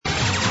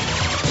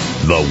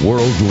The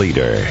world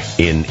leader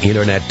in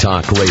Internet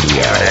Talk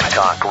Radio.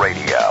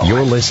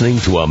 You're listening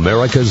to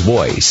America's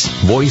Voice,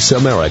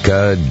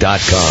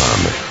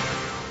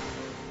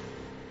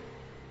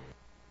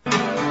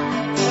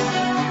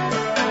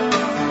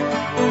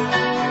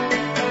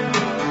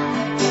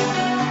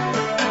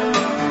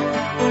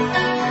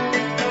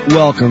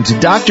 Welcome to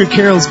Dr.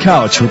 Carol's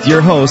Couch with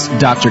your host,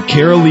 Dr.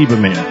 Carol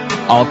Lieberman.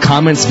 All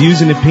comments, views,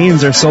 and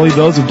opinions are solely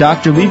those of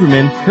Dr.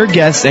 Lieberman, her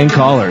guests, and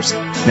callers.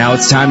 Now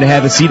it's time to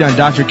have a seat on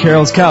Dr.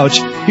 Carol's Couch.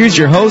 Here's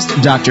your host,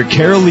 Dr.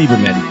 Carol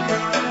Lieberman.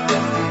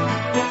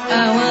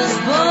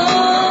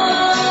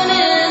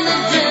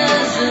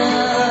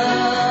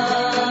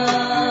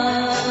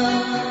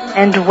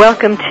 And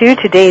welcome to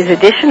today's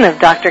edition of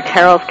Dr.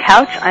 Carol's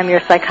Couch. I'm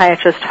your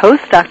psychiatrist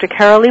host, Dr.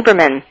 Carol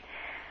Lieberman.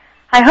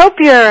 I hope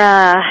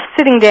you're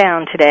sitting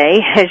down today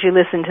as you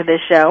listen to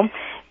this show,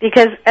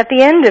 because at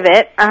the end of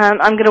it,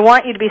 I'm going to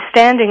want you to be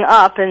standing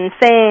up and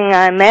saying,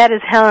 I'm mad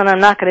as hell and I'm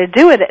not going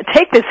to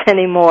take this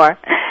anymore.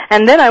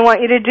 And then I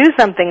want you to do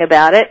something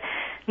about it,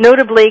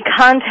 notably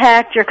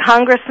contact your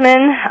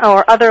congressman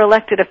or other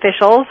elected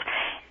officials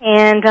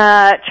and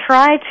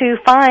try to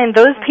find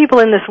those people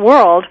in this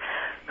world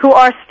who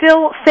are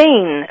still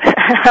sane.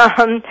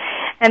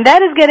 And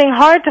that is getting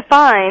hard to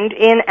find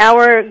in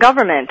our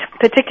government,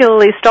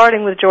 particularly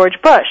starting with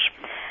George Bush.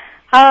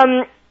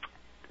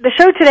 The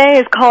show today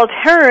is called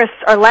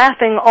Terrorists Are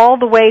Laughing All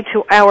the Way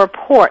to Our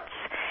Ports.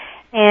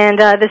 And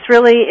this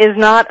really is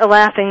not a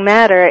laughing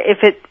matter.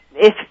 If it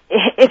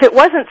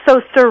wasn't so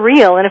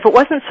surreal and if it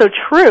wasn't so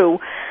true,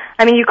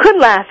 I mean, you could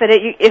laugh at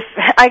it.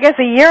 I guess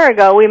a year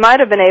ago we might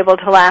have been able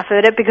to laugh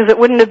at it because it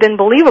wouldn't have been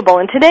believable.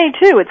 And today,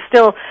 too, it's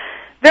still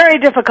very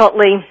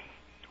difficultly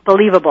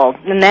believable.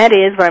 And that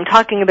is, what I'm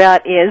talking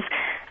about is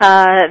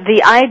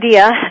the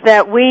idea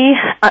that we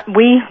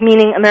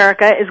meaning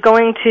America, is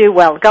going to,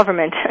 well,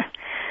 government,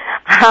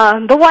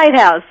 the White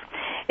House,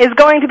 is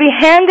going to be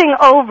handing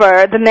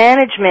over the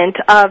management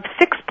of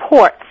 6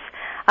 ports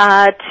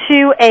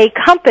to a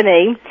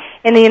company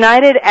in the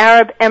United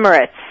Arab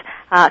Emirates,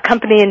 a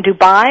company in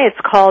Dubai.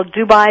 It's called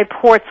Dubai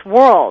Ports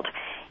World.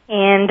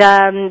 And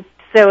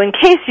so in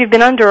case you've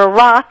been under a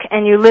rock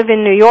and you live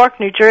in New York,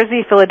 New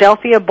Jersey,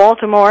 Philadelphia,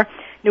 Baltimore,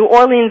 New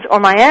Orleans, or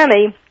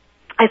Miami,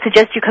 I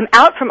suggest you come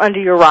out from under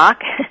your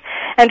rock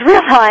and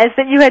realize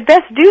that you had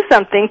best do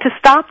something to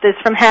stop this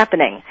from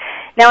happening.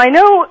 Now, I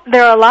know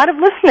there are a lot of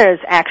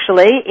listeners,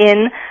 actually,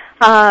 in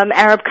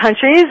Arab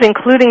countries,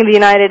 including the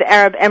United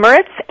Arab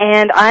Emirates,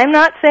 and I'm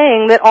not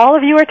saying that all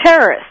of you are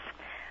terrorists.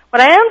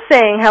 What I am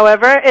saying,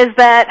 however, is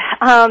that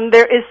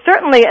there is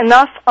certainly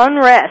enough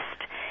unrest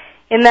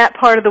in that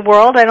part of the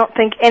world. I don't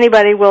think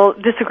anybody will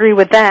disagree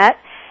with that.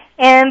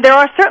 And there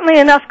are certainly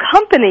enough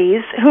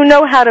companies who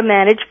know how to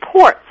manage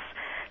ports,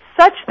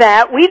 such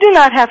that we do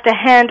not have to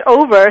hand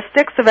over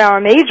 6 of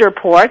our major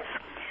ports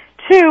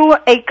to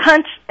a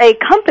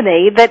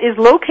company that is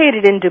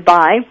located in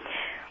Dubai,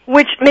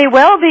 which may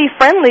well be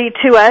friendly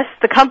to us,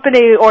 the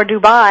company or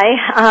Dubai,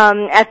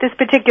 at this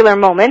particular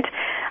moment,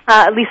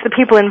 at least the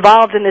people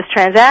involved in this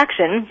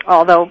transaction,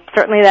 although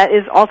certainly that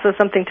is also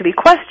something to be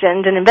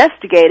questioned and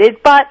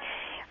investigated. But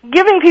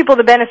giving people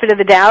the benefit of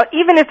the doubt,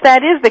 even if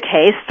that is the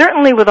case,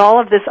 certainly with all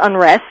of this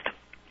unrest,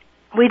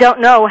 we don't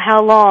know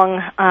how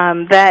long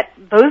that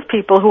those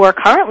people who are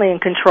currently in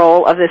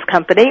control of this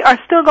company are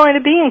still going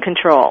to be in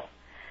control.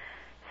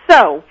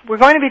 So we're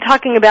going to be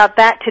talking about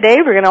that today.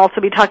 We're going to also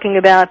be talking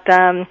about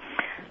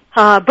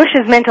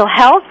Bush's mental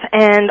health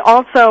and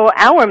also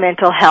our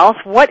mental health,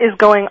 what is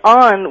going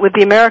on with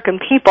the American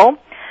people.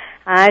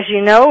 As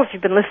you know, if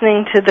you've been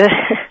listening to the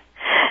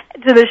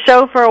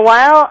show for a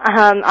while,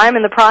 I'm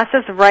in the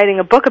process of writing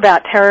a book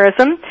about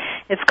terrorism.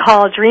 It's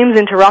called Dreams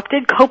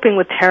Interrupted, Coping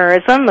with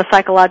Terrorism, a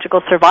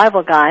Psychological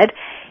Survival Guide.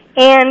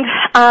 And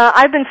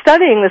I've been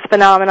studying this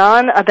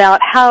phenomenon about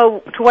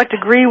to what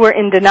degree we're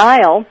in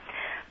denial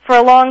for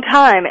a long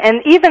time.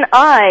 And even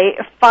I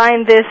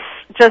find this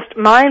just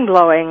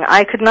mind-blowing.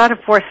 I could not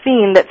have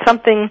foreseen that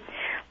something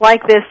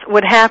like this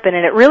would happen.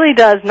 And it really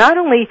does not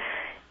only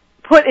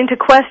put into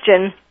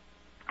question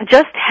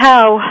just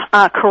how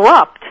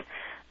corrupt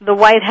the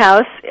White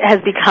House has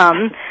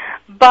become,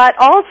 but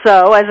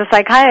also, as a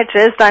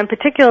psychiatrist, I'm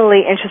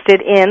particularly interested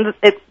in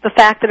the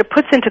fact that it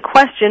puts into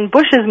question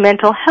Bush's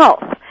mental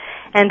health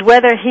and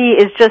whether he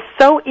is just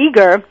so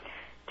eager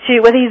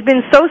whether he's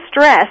been so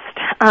stressed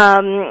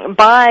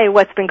by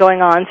what's been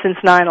going on since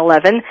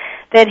 9/11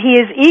 that he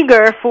is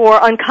eager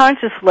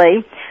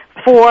unconsciously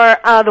for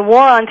the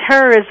war on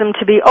terrorism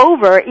to be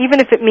over,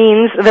 even if it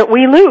means that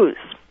we lose.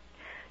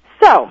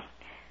 So,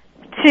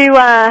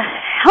 to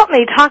help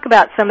me talk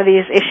about some of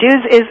these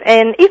issues is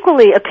an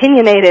equally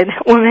opinionated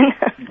woman.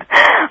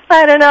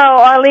 I don't know,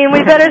 Arlene,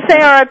 we better say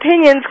our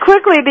opinions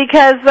quickly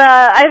because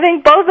I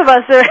think both of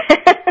us are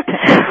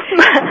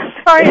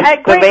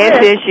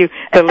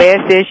The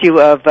last issue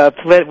of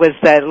was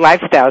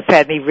Lifestyles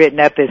had me written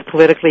up as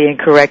politically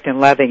incorrect and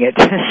loving it.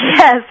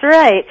 Yes,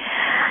 right.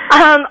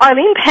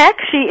 Arlene Peck,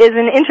 she is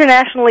an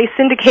internationally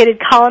syndicated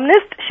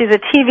columnist. She's a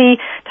TV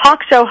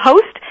talk show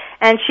host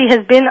and she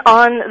has been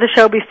on the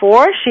show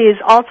before. She is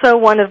also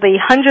one of the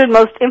 100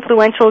 most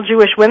influential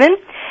Jewish women,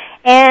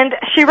 and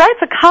she writes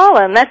a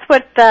column. That's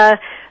what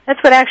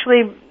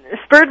actually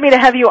spurred me to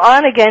have you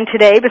on again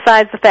today,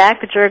 besides the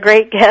fact that you're a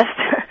great guest,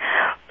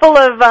 full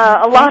of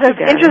a lot of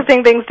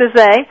interesting things to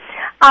say.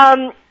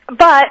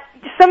 But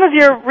some of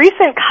your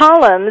recent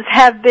columns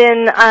have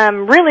been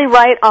really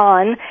right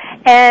on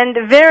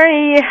and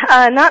very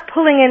not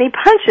pulling any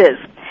punches.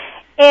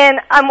 And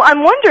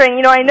I'm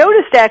wondering, I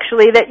noticed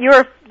actually that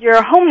your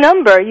home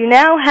number, you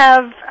now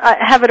have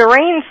it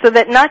arranged so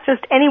that not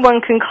just anyone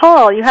can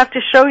call. You have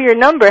to show your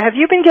number. Have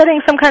you been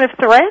getting some kind of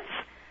threats?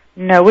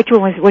 No, which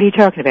one what are you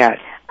talking about?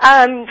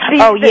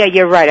 Yeah,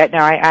 you're right.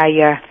 No,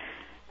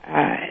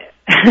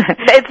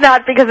 it's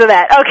not because of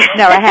that. Okay.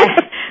 No, I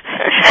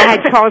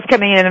had calls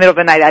coming in the middle of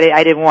the night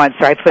I didn't want,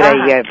 so I put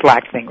a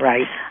black thing,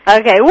 right.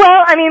 Okay.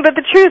 Well, but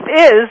the truth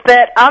is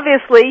that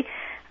obviously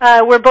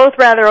we're both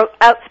rather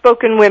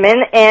outspoken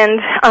women,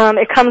 and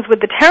it comes with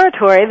the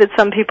territory that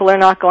some people are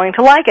not going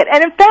to like it.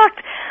 And in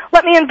fact,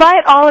 let me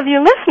invite all of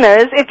you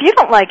listeners, if you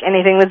don't like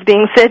anything that's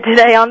being said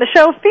today on the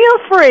show, feel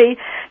free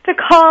to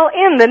call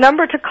in. The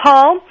number to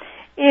call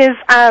is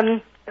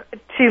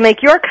to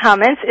make your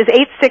comments is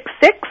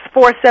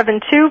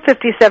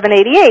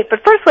 866-472-5788.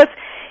 But first, let's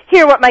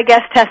hear what my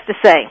guest has to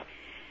say.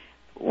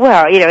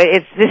 Well,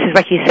 this is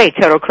like you say,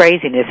 total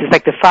craziness. It's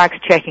like the fox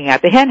checking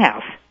out the hen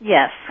house.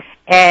 Yes.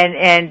 And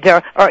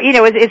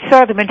it's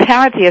sort of the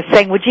mentality of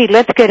saying, well, gee,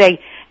 let's get a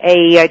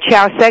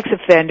child sex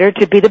offender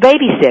to be the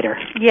babysitter.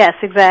 Yes,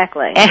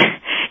 exactly.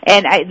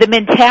 And the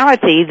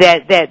mentality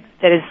that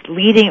is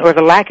leading, or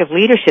the lack of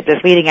leadership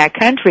that's leading our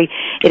country,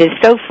 it is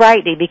so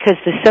frightening because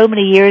for so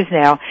many years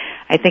now,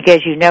 I think,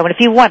 as you know, and if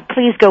you want,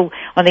 please go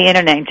on the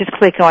internet and just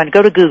go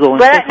to Google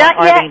and click on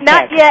Arlene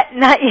Peck.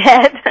 Not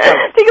yet.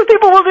 Because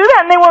people will do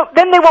that, and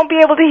they won't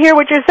be able to hear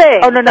what you're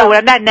saying. Oh, no,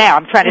 well, not now.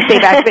 I'm trying to say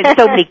that I've been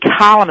so many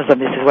columns on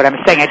this is what I'm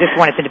saying. I just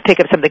wanted to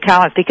pick up some of the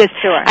columns because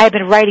I've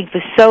been writing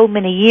for so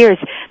many years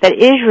that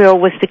Israel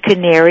was the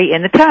canary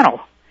in the tunnel.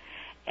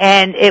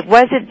 And it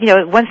wasn't,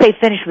 once they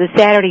finished with the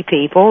Saturday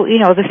people,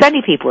 the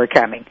Sunday people are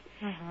coming.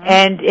 Mm-hmm.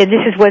 And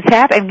this is what's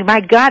happening.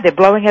 My God, they're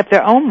blowing up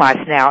their own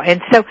mosques now.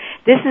 And so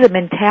this is a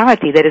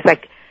mentality that is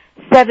like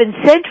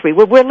 7th century.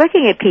 We're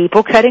looking at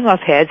people cutting off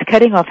heads,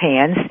 cutting off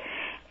hands.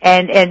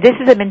 And this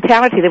is a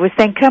mentality that was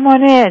saying, come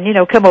on in,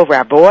 come over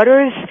our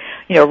borders,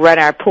 run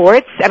our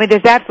ports.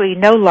 There's absolutely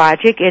no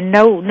logic and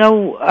no,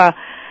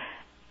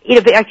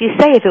 like you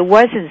say, if it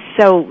wasn't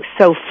so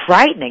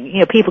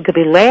frightening, people could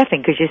be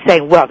laughing because you're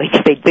saying, well,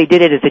 they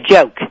did it as a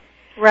joke.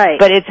 Right.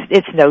 But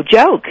it's no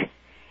joke.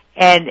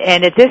 And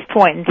at this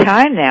point in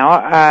time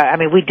now,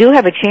 we do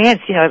have a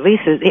chance, at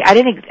least,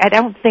 I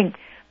don't think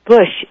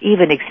Bush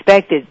even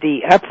expected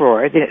the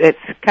uproar that's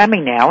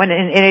coming now, and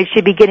it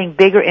should be getting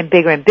bigger and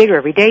bigger and bigger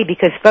every day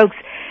because, folks,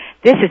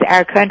 this is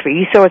our country.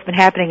 You saw what's been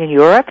happening in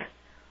Europe?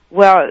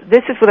 Well,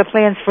 this is what the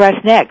plan's for us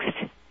next.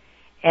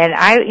 And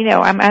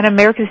I'm an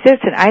American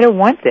citizen. I don't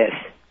want this.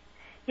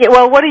 Yeah,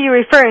 well, what are you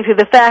referring to?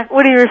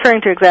 What are you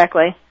referring to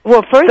exactly?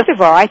 Well, first of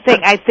all, I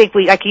think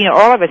we,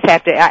 all of us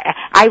have to,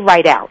 I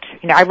write out.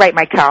 I write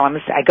my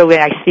columns. I go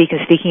in, I speak in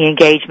speaking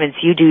engagements.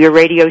 You do your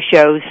radio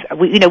shows.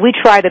 We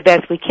try the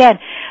best we can.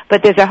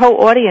 But there's a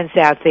whole audience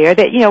out there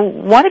that,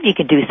 one of you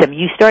can do something.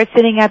 You start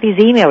sending out these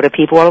emails to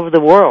people all over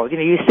the world.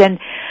 You send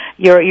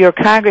your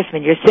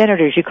congressmen, your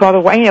senators, you call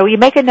you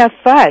make enough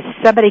fuss.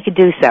 Somebody can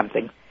do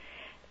something.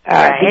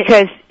 Right.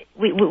 Because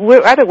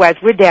otherwise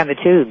we're down the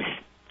tubes.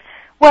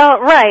 Well,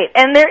 right,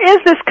 and there is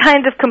this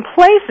kind of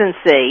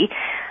complacency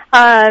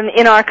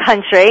in our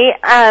country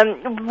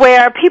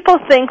where people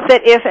think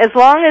that as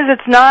long as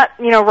it's not,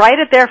 right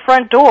at their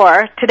front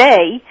door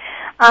today,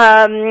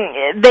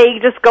 they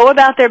just go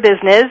about their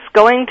business,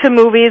 going to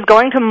movies,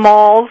 going to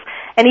malls,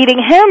 and eating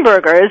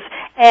hamburgers,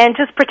 and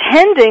just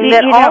pretending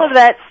that all of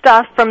that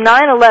stuff from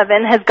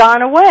 9/11 has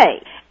gone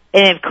away.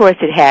 And of course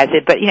it has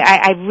it, but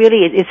I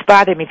really, it's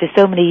bothered me for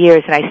so many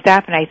years, and I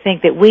stop and I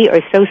think that we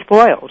are so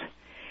spoiled.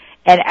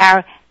 And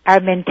our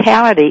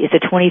mentality is the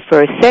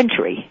 21st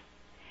century.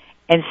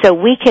 And so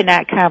we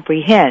cannot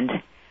comprehend,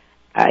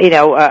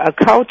 a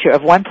culture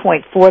of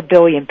 1.4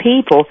 billion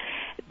people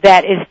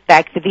that is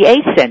back to the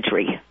 8th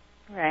century.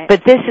 Right.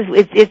 But this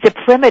is, it's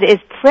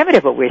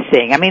primitive what we're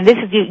seeing.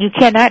 You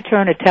cannot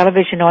turn a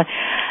television on.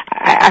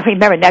 I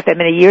remember not that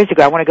many years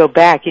ago, I want to go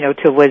back,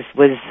 to was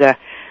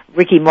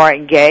Ricky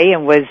Martin gay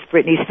and was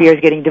Britney Spears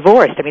getting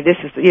divorced. This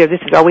is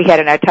all we had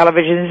in our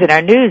televisions and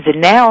our news,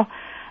 and now,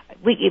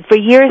 for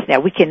years now,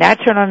 we cannot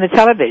turn on the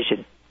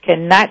television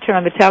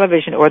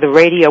or the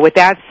radio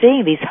without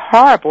seeing these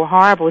horrible,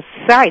 horrible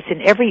sights.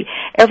 And every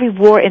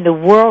war in the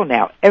world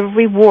now,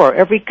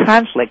 every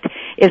conflict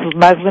is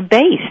Muslim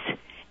based.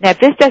 Now, if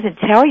this doesn't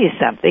tell you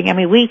something,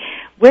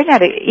 we're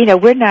not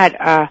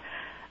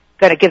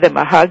going to give them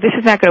a hug. This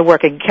is not going to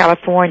work in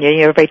California.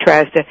 Everybody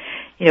tries to,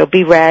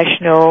 be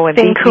rational and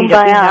be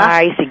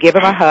nice and give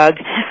them a hug.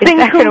 It's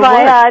not going to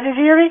work. Did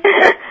you hear me?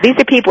 These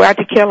are people out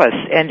to kill us,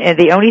 and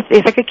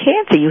it's like a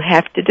cancer. You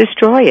have to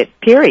destroy it,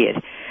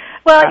 period.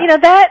 Well,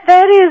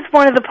 that is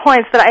one of the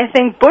points that I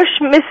think Bush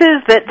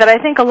misses, that I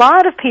think a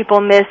lot of people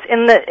miss,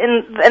 and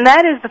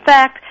that is the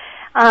fact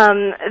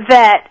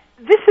that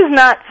this is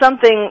not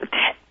something.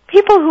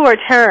 People who are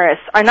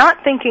terrorists are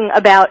not thinking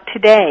about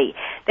today.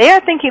 They are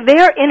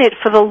in it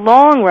for the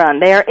long run.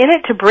 They are in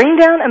it to bring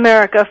down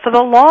America for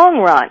the long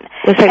run.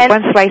 It's like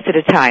one slice at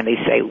a time, they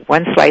say.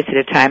 One slice at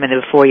a time, and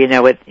before you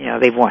know it,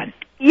 they've won.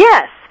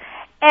 Yes.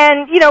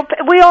 And,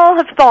 we all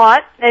have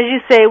thought, as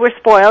you say, we're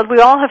spoiled, we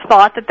all have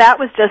thought that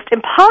was just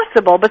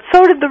impossible, but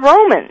so did the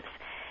Romans.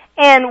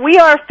 And we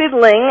are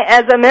fiddling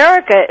as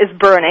America is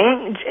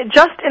burning,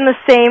 just in the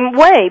same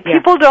way. Yeah.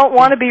 People don't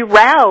want to be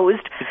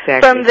roused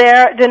from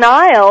their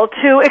denial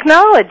to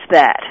acknowledge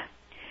that.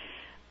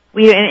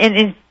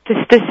 And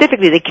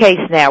specifically the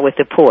case now with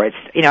the ports,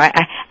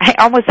 I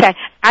almost had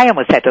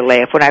to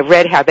laugh when I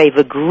read how they've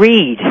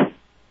agreed.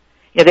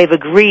 They've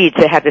agreed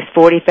to have this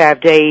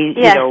 45-day,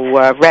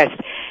 rest.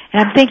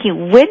 And I'm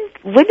thinking, when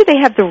do they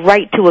have the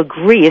right to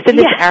agree? Isn't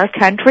this our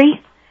country?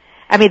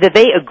 I mean, did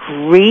they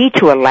agree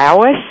to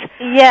allow us?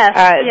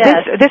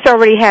 Yes. This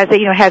already has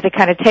a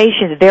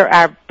connotation that they're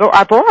our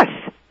boss.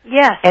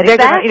 Yes, and they're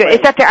exactly.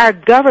 It's up to our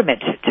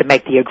government to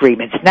make the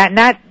agreements, not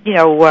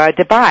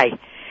Dubai.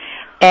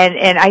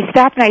 And I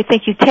stop and I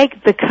think, you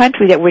take the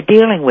country that we're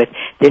dealing with.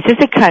 This is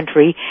a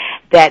country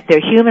that their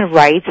human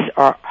rights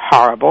are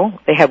horrible.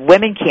 They have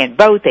women can't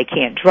vote, they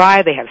can't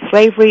drive, they have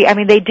slavery. I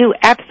mean, they do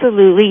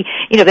absolutely,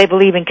 they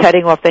believe in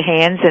cutting off the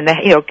hands and,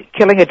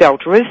 killing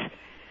adulteresses.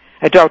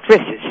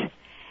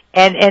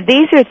 And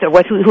these are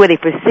who they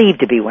perceive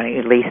to be winning,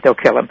 at least they'll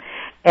kill them.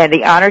 And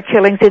the honor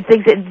killings and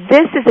things. And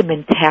this is a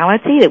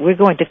mentality that we're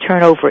going to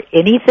turn over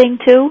anything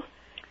to.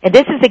 And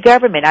this is the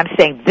government. I'm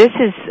saying this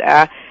is,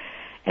 and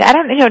I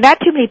don't, not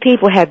too many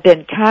people have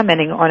been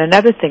commenting on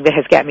another thing that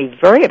has got me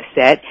very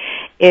upset,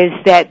 is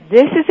that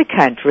this is a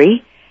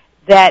country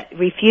that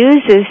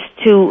refuses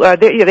to,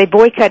 they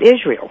boycott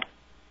Israel.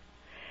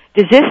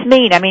 Does this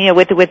mean,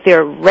 with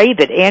their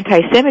rabid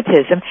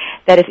anti-Semitism,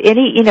 that if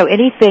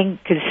anything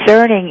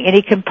concerning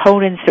any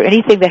components or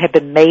anything that have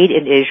been made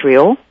in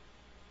Israel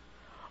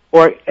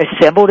or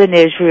assembled in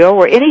Israel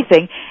or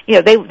anything,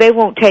 they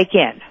won't take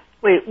in?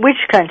 Wait, which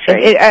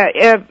country?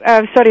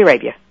 Saudi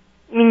Arabia.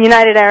 You mean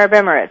United Arab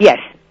Emirates? Yes.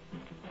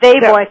 They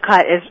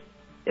boycott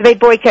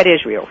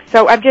Israel.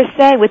 So I'm just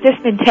saying, with this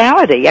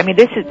mentality,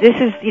 this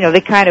is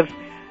the kind of.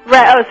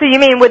 Right. Oh, so you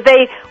mean would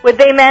they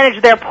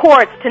manage their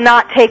ports to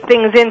not take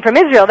things in from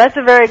Israel? That's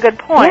a very good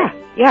point.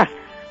 Yeah.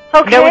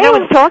 Okay. No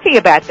one's talking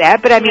about that,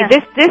 but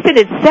this in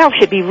itself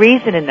should be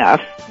reason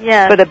enough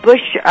for the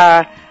Bush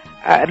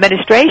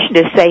administration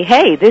to say,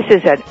 hey, this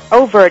is an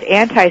overt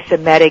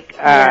anti-Semitic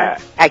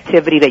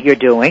activity that you're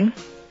doing,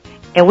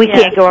 and we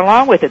can't go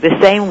along with it. The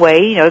same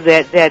way,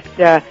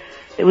 that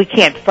we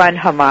can't fund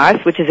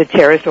Hamas, which is a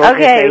terrorist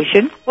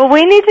organization. Okay. Well,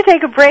 we need to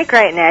take a break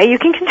right now. You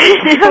can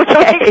continue when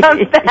we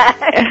come back.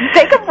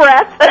 Take a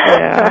breath.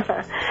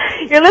 Yeah.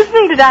 You're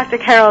listening to Dr.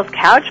 Carol's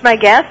Couch. My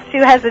guest,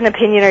 who has an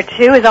opinion or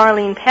two, is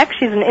Arlene Peck.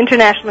 She's an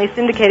internationally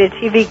syndicated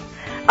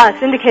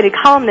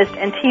columnist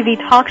and TV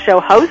talk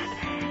show host.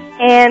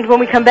 And when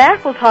we come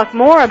back, we'll talk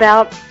more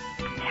about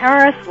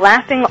terrorists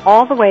laughing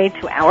all the way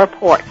to our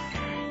ports.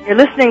 You're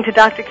listening to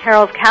Dr.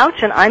 Carol's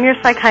Couch, and I'm your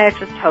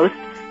psychiatrist host,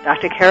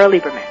 Dr. Carol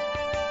Lieberman.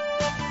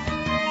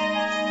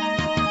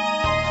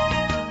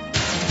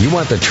 You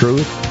want the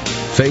truth?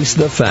 Face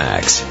the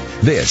facts.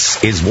 This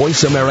is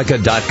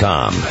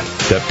VoiceAmerica.com.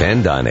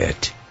 Depend on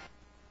it.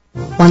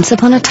 Once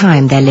upon a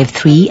time, there lived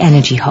 3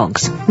 energy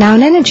hogs. Now,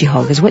 an energy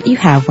hog is what you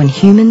have when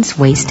humans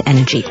waste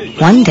energy.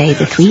 One day,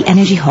 the 3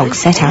 energy hogs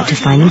set out to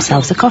find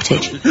themselves a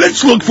cottage.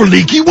 Let's look for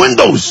leaky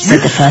windows,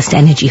 said the first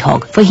energy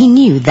hog, for he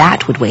knew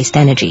that would waste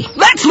energy.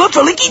 Let's look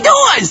for leaky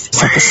doors,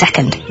 said the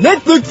second.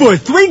 Let's look for a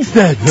swing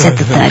set, said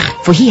the third,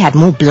 for he had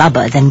more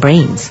blubber than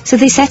brains. So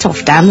they set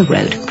off down the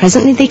road.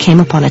 Presently, they came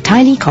upon a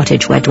tiny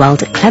cottage where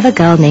dwelled a clever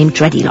girl named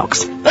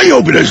Dreadylocks. I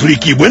hope it has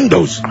leaky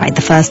windows, cried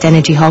the first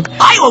energy hog.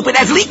 I hope it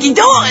has leaky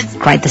doors,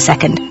 cried the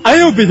second. I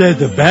hope it has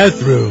a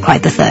bathroom,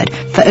 cried the third,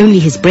 for only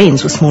his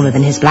brains were smaller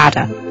than his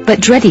bladder. But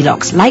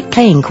Dreadylocks liked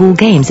playing cool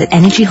games at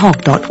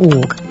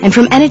energyhog.org, and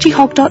from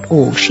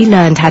energyhog.org she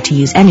learned how to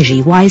use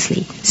energy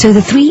wisely. So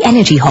the 3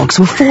 energy hogs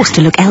were forced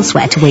to look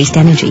elsewhere to waste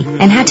energy,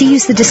 and had to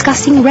use the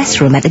disgusting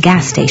restroom at the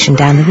gas station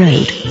down the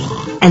road.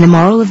 And the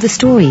moral of the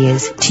story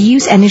is, to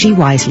use energy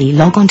wisely,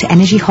 log on to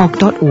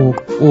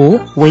energyhog.org,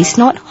 or waste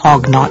not,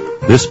 hog not.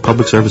 This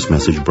public service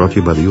message brought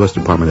to you by the U.S.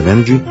 Department of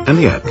Energy and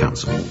the Ad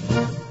Council.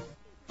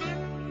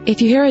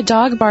 If you hear a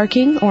dog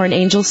barking or an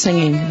angel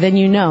singing, then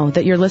you know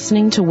that you're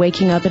listening to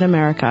Waking Up in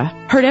America.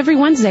 Heard every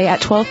Wednesday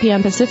at 12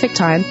 p.m. Pacific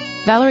Time,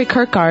 Valerie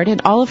Kirkgard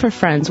and all of her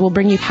friends will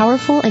bring you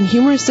powerful and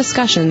humorous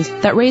discussions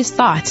that raise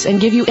thoughts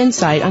and give you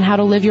insight on how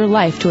to live your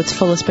life to its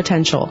fullest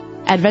potential.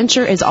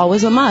 Adventure is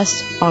always a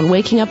must on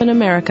Waking Up in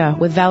America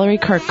with Valerie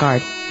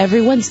Kirkgard,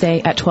 every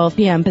Wednesday at 12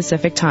 p.m.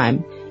 Pacific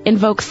Time.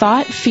 Invoke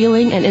thought,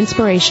 feeling, and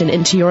inspiration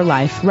into your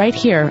life right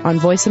here on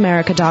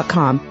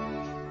VoiceAmerica.com.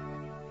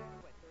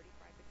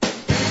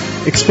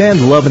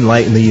 Expand love and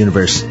light in the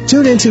universe.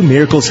 Tune into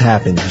Miracles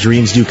Happen,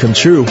 Dreams Do Come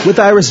True with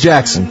Iris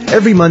Jackson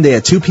every Monday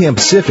at 2 p.m.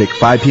 Pacific,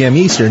 5 p.m.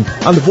 Eastern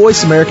on the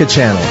Voice America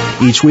channel.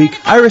 Each week,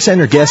 Iris and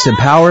her guests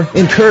empower,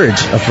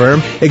 encourage,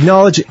 affirm,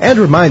 acknowledge, and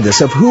remind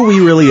us of who we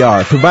really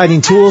are,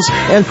 providing tools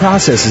and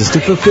processes to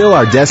fulfill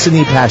our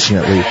destiny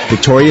passionately,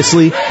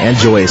 victoriously, and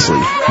joyously.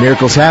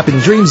 Miracles Happen,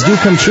 Dreams Do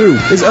Come True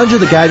is under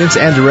the guidance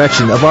and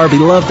direction of our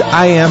beloved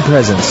I Am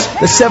Presence,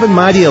 the seven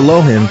mighty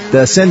Elohim,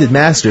 the Ascended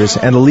Masters,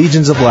 and the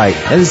Legions of Light,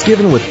 and is given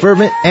with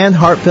fervent and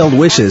heartfelt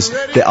wishes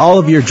that all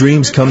of your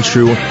dreams come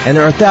true and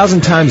are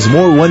 1,000 times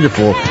more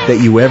wonderful that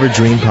you ever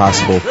dreamed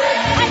possible.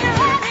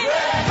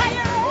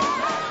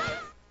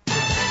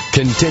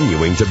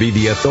 Continuing to be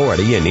the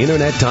authority in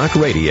Internet Talk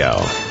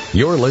Radio.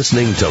 You're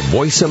listening to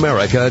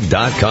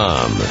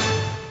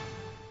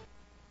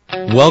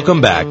VoiceAmerica.com.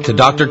 Welcome back to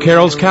Dr.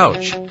 Carol's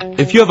Couch.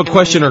 If you have a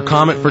question or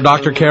comment for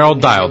Dr. Carol,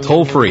 dial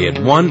toll-free at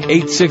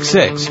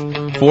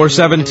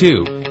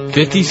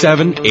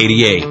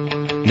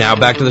 1-866-472-5788. Now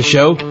back to the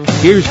show.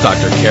 Here's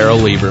Dr. Carol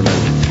Lieberman.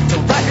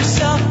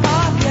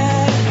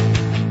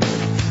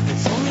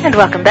 And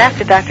welcome back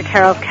to Dr.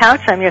 Carol's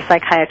Couch. I'm your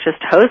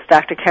psychiatrist host,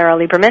 Dr. Carol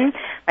Lieberman.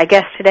 My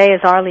guest today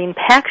is Arlene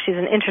Peck. She's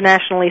an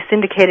internationally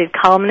syndicated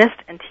columnist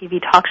and TV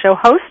talk show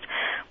host.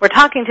 We're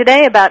talking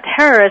today about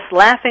terrorists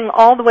laughing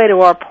all the way to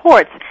our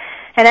ports.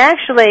 And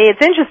actually,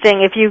 it's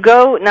interesting, if you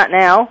go, not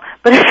now,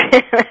 but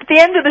at the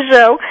end of the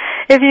show,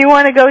 if you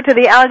want to go to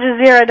the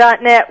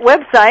AlJazeera.net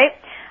website,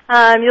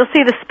 you'll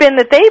see the spin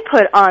that they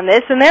put on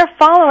this, and they're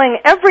following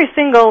every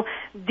single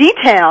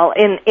detail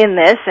in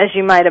this, as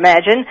you might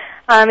imagine.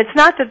 It's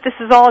not that this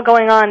is all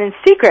going on in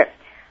secret.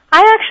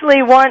 I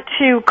actually want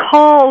to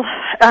call,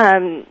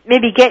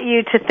 maybe get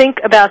you to think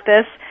about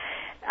this,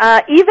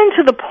 even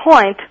to the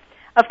point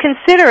of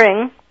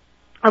considering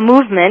a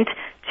movement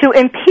to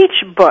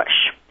impeach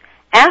Bush.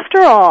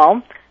 After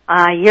all,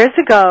 years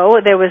ago,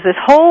 there was this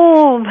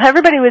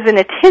everybody was in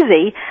a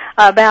tizzy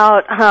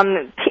about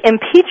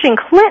impeaching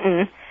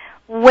Clinton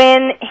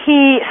when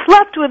he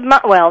slept with,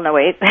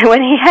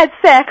 when he had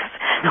sex,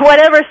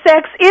 whatever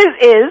sex is,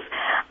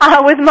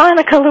 with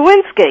Monica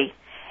Lewinsky.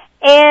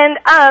 And,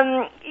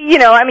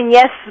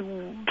 yes,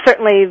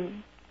 certainly,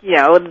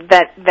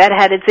 that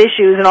had its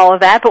issues and all of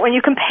that, but when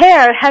you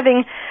compare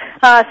having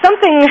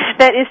something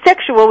that is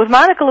sexual with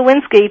Monica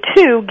Lewinsky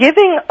to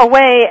giving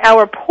away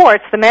our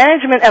ports, the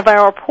management of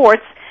our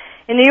ports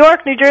in New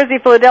York, New Jersey,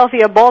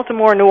 Philadelphia,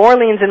 Baltimore, New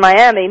Orleans, and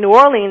Miami, New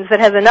Orleans that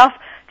has enough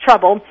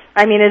trouble,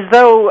 as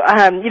though,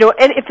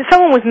 if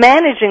someone was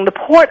managing the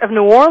port of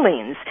New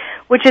Orleans,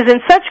 which is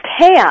in such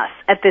chaos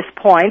at this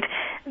point,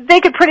 they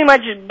could pretty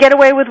much get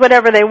away with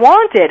whatever they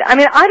wanted. I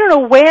don't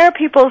know where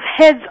people's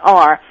heads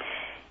are.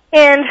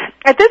 And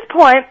at this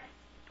point,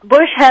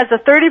 Bush has a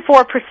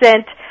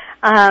 34%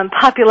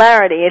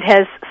 popularity. It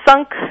has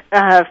sunk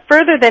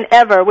further than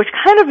ever, which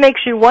kind of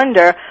makes you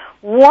wonder,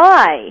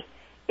 why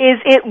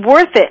is it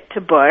worth it to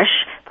Bush?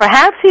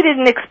 Perhaps he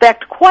didn't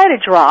expect quite a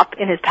drop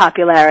in his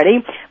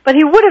popularity, but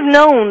he would have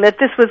known that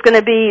there were going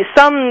to be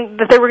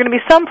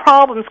some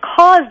problems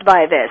caused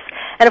by this.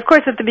 And of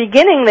course, at the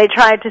beginning, they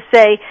tried to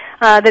say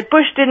that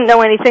Bush didn't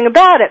know anything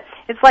about it.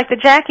 It's like the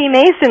Jackie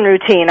Mason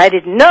routine. I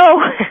didn't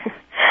know.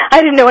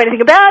 I didn't know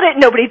anything about it.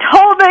 Nobody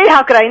told me.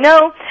 How could I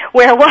know?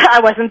 I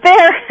wasn't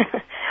there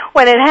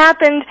when it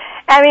happened.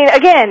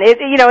 Again,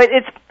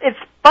 it's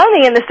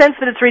funny in the sense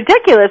that it's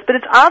ridiculous, but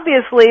it's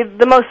obviously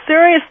the most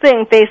serious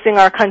thing facing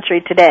our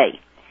country today.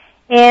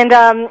 And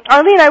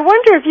Arlene, I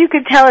wonder if you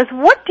could tell us,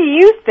 what do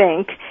you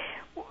think?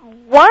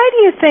 Why do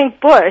you think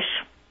Bush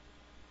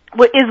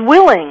is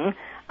willing?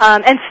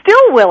 And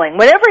still willing.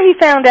 Whenever he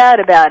found out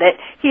about it,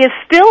 he is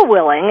still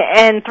willing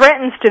and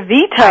threatens to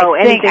veto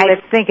anything. I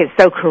think it's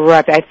so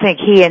corrupt. I think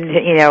he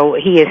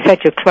has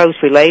such a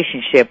close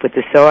relationship with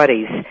the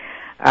Saudis.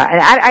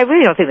 And I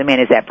really don't think the man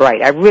is that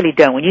bright. I really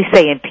don't. When you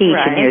say impeach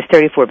and there's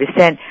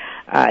 34%,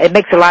 it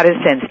makes a lot of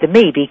sense to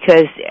me,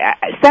 because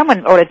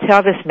someone ought to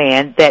tell this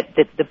man that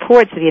the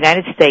ports of the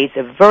United States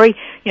are a very,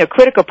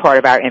 critical part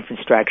of our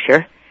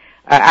infrastructure.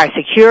 Our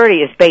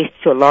security is based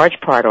to a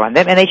large part on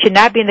them, and they should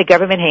not be in the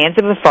government hands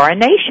of a foreign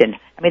nation.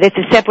 It's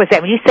as simple as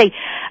that. When you say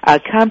a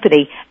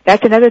company,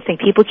 that's another thing.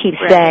 People keep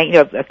saying,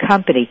 a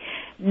company.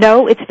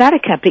 No, it's not a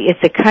company.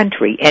 It's a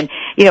country. And,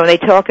 they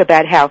talk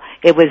about how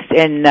it was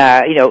in,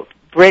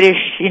 British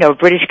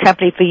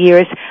company for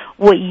years.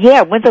 Well,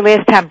 yeah, when's the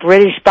last time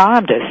British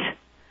bombed us?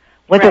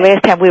 When's the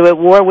last time we were at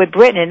war with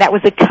Britain? And that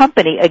was a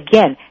company,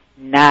 again,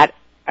 not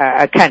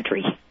a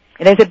country.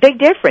 And there's a big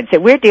difference.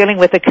 That we're dealing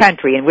with a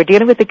country, and we're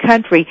dealing with a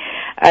country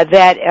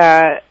that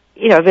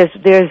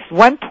there's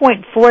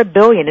 1.4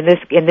 billion in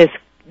this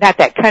not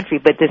that country,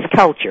 but this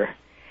culture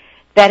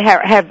that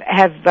have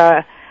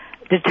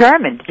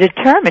determined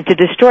to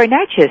destroy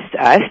not just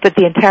us, but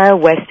the entire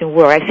Western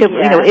world. I said,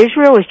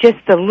 Israel is just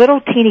a little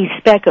teeny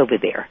speck over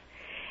there.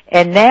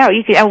 And now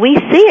we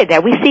see it now.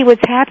 We see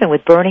what's happened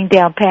with burning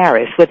down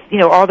Paris, with,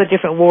 all the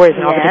different wars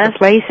in all the different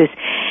places.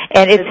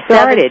 And it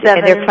started,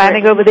 and they're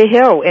climbing over the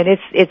hill, and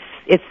it's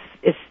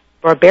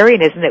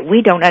barbarianism that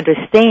we don't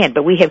understand.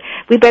 But we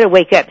better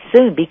wake up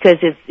soon, because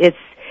it's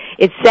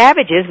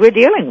savages we're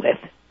dealing with.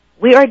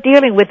 We are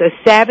dealing with a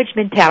savage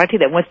mentality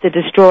that wants to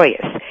destroy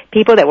us.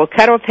 People that will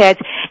cut off heads.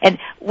 And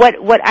what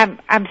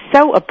I'm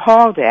so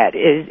appalled at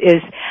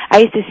is I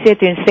used to sit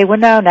there and say, well,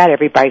 no, not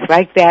everybody's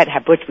like that.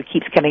 How Butchwood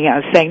keeps coming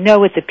out and saying,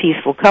 no, it's a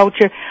peaceful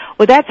culture.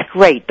 Well, that's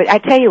great. But I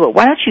tell you what,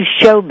 why don't you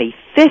show me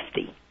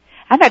 50?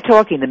 I'm not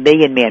talking the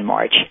Million Man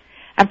March.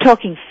 I'm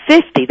talking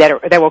 50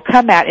 that will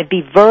come out and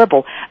be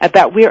verbal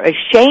about we're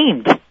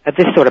ashamed of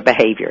this sort of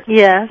behavior.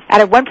 Yes.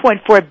 Out of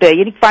 1.4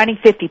 billion, finding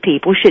 50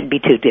 people shouldn't be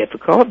too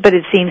difficult, but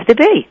it seems to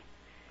be.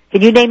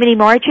 Can you name any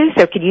marches?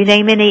 Or can you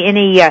name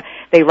any,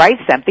 they write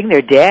something,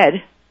 they're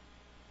dead.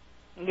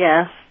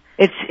 Yes.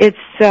 It's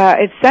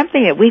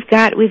something that we've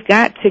got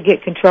to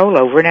get control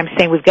over, and I'm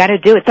saying we've got to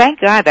do it.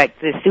 Thank God that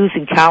the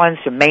Susan Collins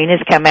from Maine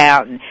has come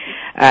out, and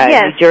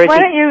yes. New Jersey. Why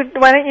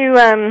don't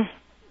you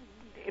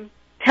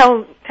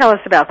tell us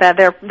about that?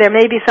 There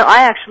may be some.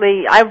 I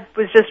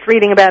was just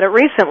reading about it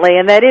recently,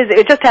 and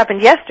it just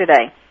happened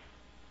yesterday.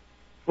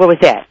 What was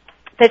that?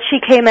 That she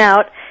came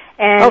out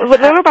and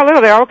little by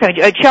little, they're all coming.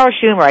 Charles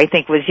Schumer, I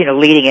think, was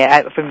leading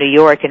it from New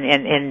York,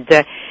 and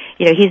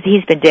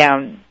he's been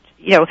down.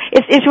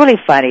 It's really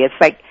funny. It's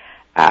like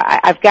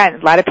I've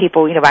gotten a lot of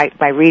people.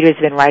 My readers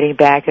have been writing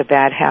back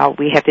about how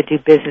we have to do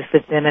business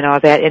with them and all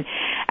that. And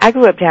I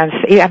grew up down.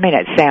 I may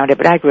not sound it,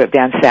 but I grew up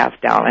down south,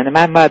 darling. And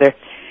my mother,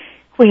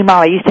 Queen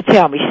Molly, used to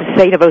tell me, she'd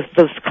say,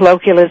 those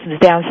colloquialisms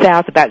down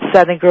south about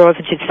Southern girls,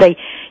 and she'd say,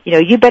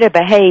 you better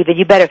behave, and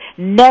you better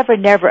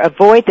never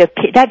avoid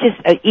not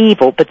just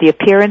evil, but the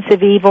appearance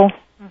of evil.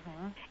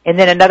 Mm-hmm. And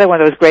then another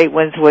one of those great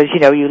ones was,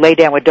 you lay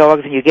down with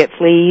dogs and you get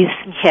fleas.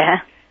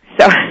 Yeah.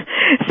 So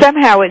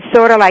somehow it's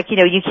sort of like,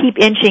 you keep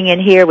inching in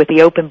here with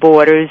the open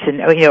borders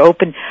and,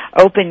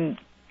 open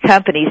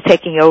companies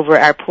taking over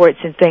our ports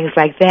and things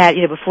like that.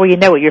 Before you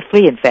know it, you're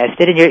flea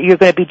infested, and you're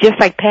going to be just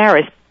like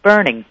Paris,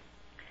 burning.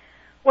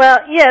 Well,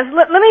 yes,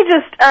 let me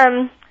just,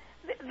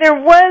 there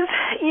was,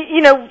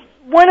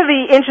 one of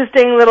the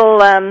interesting little,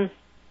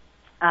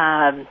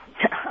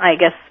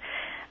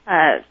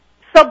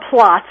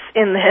 subplots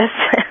in this,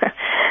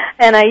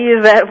 and I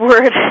use that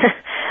word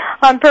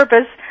on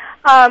purpose,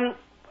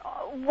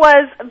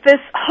 was this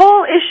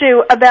whole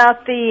issue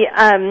about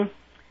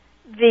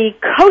the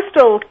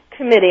Coastal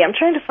Committee. I'm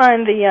trying to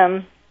find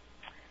the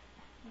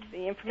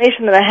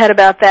information that I had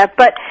about that,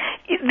 but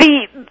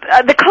the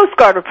Coast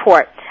Guard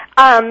report.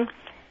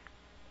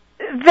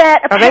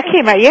 They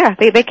came out. Yeah,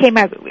 they came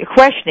out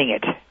questioning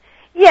it.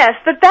 Yes,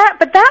 but that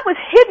was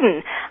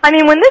hidden. I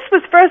mean, when this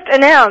was first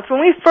announced,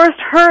 when we first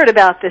heard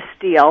about this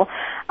deal,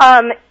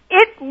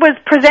 it was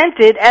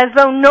presented as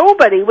though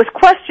nobody was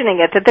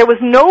questioning it, that there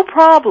was no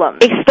problem.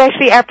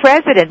 Especially our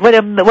president.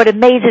 What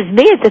amazes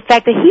me is the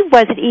fact that he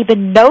wasn't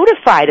even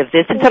notified of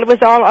this until it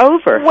was all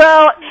over.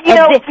 Well,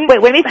 wait,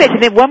 let me finish.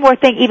 And then one more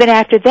thing, even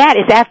after that,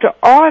 is after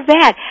all of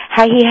that,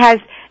 how he has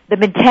the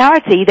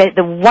mentality that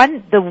the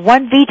one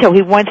veto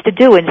he wants to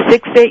do in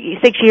 6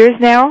 years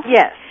now.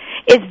 Yes.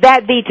 Is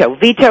that veto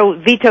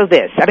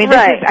this? I mean,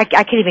 right. I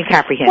can't even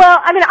comprehend. Well,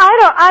 I mean,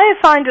 I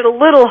find it a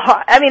little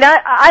hard. I mean,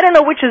 I don't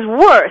know which is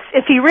worse.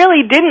 If he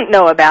really didn't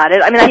know about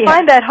it, I mean, I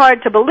find that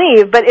hard to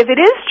believe. But if it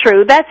is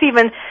true, that's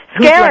even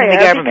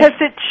scarier because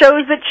it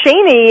shows that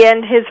Cheney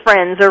and his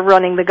friends are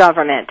running the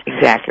government.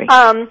 Exactly.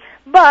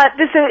 But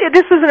this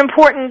was an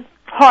important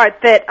part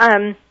that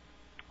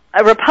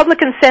a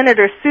Republican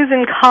Senator,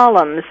 Susan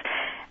Collins,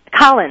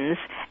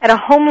 at a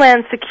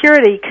Homeland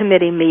Security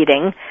Committee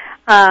meeting.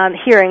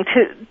 Hearing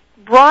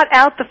brought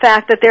out the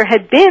fact that there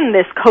had been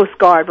this Coast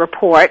Guard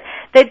report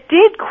that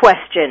did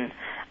question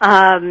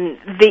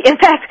in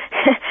fact,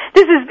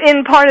 this is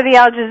in part of the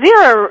Al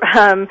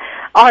Jazeera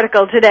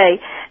article today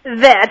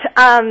that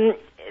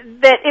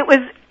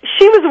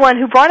she was the one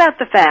who brought out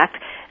the fact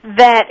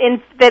that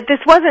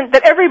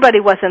everybody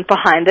wasn't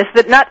behind this,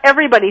 that not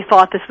everybody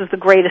thought this was the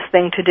greatest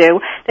thing to do,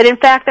 that in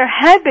fact there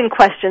had been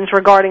questions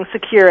regarding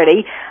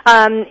security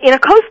in a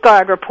Coast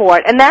Guard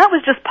report, and that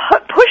was just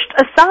pushed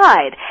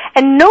aside.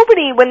 And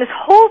nobody, when this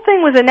whole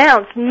thing was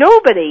announced,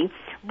 nobody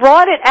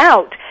brought it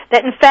out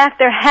that in fact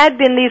there had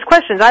been these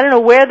questions. I don't know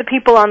where the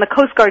people on the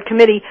Coast Guard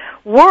Committee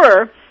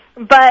were,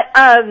 but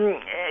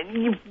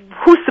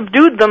who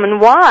subdued them and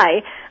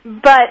why,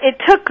 but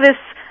it took this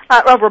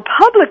a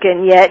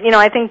Republican yet,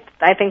 I think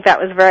that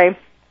was very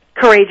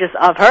courageous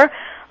of her,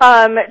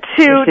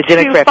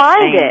 to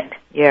find it.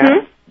 Yeah.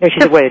 Hmm? No,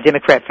 she's a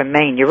Democrat from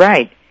Maine, you're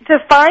right. To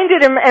find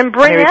it and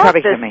bring out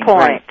this point.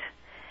 Right.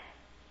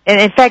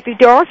 And in fact,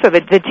 also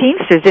the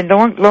Teamsters and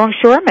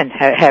longshoremen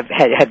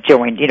have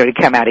joined, to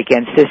come out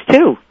against this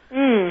too.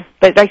 Mm.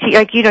 But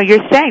you're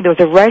saying,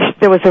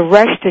 there was a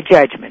rush to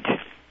judgment.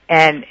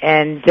 And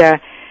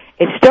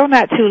it's still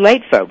not too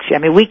late, folks. I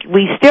mean, we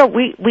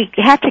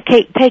have to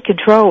take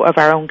control of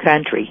our own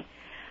country.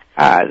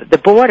 The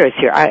borders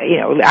here,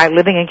 I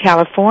living in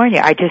California,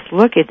 I just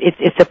look,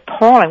 it's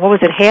appalling. What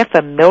was it,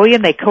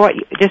 500,000 they caught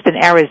just in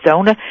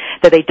Arizona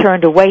that they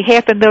turned away?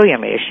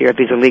 500,000 last year of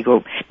these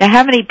illegal. Now,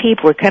 how many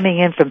people are coming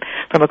in from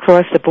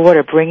across the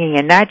border bringing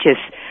in not just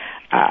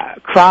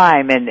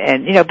crime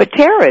and but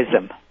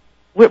terrorism.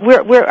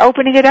 We're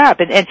opening it up,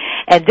 and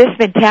this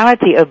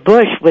mentality of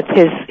Bush with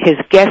his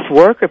guest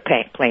worker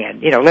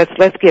plan.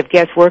 Let's give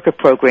guest worker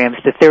programs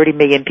to 30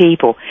 million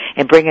people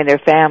and bring in their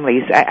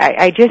families.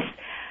 I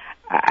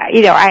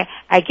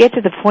get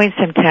to the point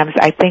sometimes.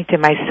 I think to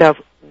myself,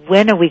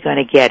 when are we going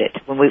to get it?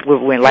 When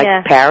we're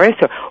like Paris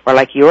or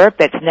like Europe?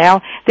 There's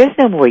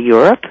no more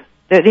Europe.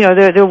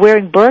 They're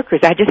wearing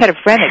burqas. I just had a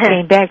friend that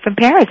came back from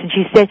Paris, and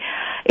she said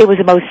it was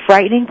the most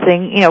frightening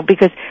thing,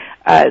 because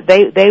her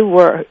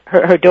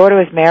daughter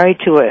was married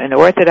to an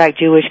Orthodox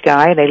Jewish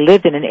guy, and they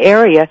lived in an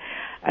area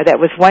that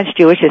was once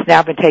Jewish, has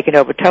now been taken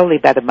over totally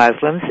by the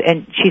Muslims.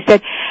 And she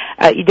said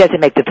it doesn't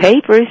make the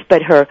papers,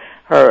 but her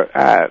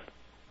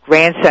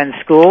grandson's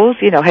schools,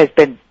 has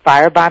been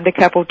firebombed a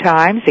couple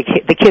times.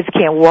 The kids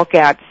can't walk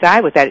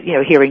outside without,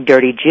 hearing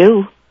dirty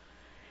Jew.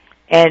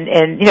 And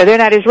they're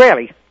not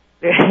Israeli.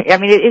 I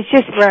mean, it's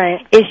just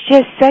right. It's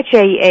just such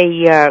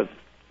a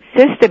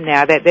system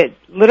now that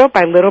little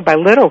by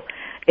little,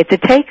 it's a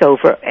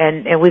takeover,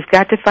 and we've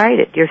got to fight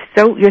it. You're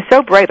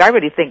so brave. I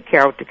really think,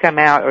 Carol, to come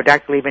out, or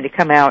Dr. Lieberman, to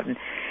come out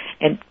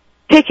and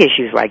pick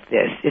issues like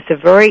this. It's a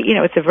very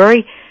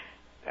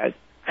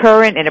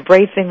current and a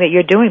brave thing that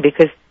you're doing,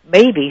 because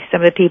maybe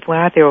some of the people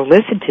out there will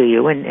listen to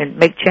you and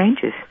make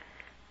changes.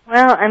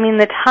 Well, I mean,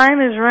 the time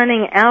is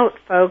running out,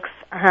 folks.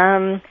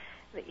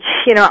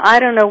 I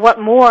don't know what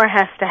more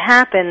has to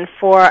happen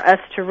for us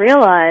to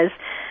realize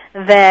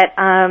that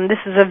this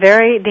is a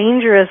very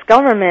dangerous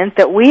government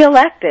that we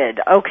elected.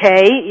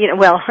 Okay,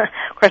 well,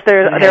 of course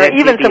there are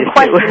even some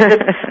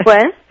questions.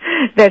 What?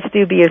 That's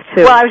dubious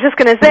too. Well, I was just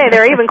going to say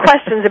there are even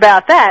questions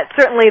about that.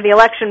 Certainly, the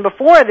election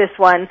before this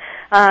one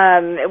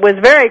was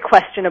very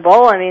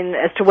questionable. I mean,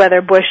 as to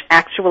whether Bush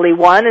actually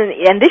won,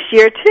 and this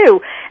year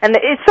too. And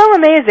it's so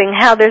amazing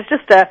how there's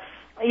just there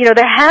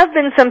have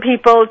been some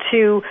people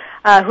who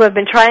have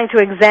been trying to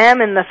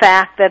examine the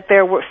fact that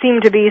there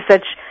seem to be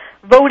such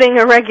voting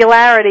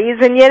irregularities,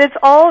 and yet it's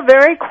all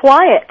very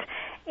quiet.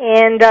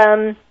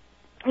 And,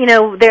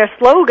 their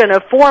slogan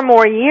of 4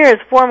 more years,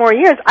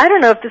 I don't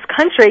know if this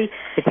country,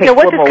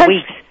 what this country...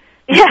 Weeks.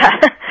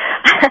 Yeah.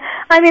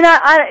 I mean,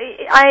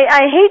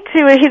 I hate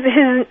to,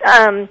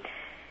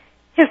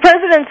 his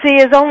presidency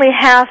is only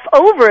half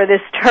over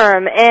this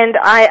term, and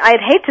I'd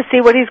hate to see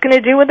what he's going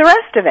to do with the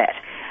rest of it.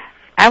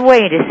 I'm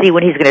waiting to see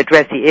when he's going to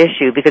address the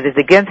issue, because it's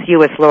against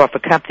U.S. law for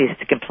companies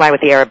to comply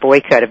with the Arab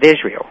boycott of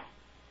Israel.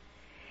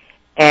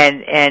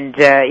 And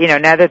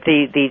now that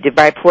the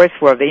Dubai Ports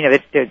World,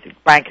 they're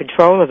buying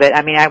control of it.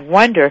 I mean,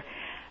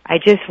 I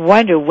just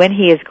wonder when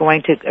he is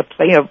going to,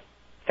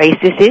 face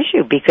this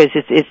issue, because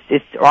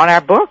it's on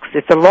our books.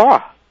 It's a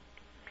law,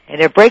 and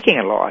they're breaking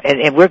a law,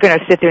 and we're going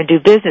to sit there and do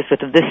business with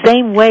them. The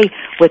same way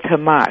with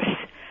Hamas.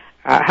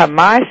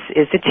 Hamas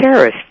is a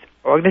terrorist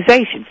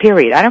organization.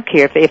 Period. I don't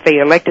care if they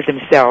elected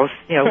themselves.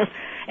 And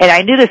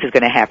I knew this was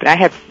going to happen. I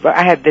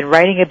have been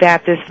writing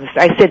about this.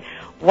 I said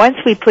once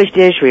we pushed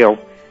Israel,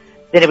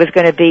 then it was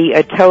going to be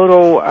a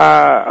total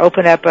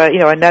open up,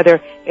 another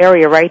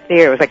area right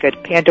there. It was like a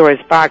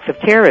Pandora's box of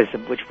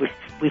terrorism, which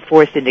we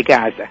forced into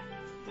Gaza.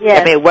 Yes.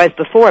 I mean, it was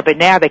before, but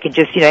now they can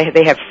just,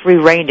 they have free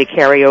reign to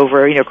carry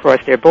over,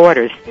 across their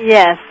borders.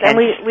 Yes, and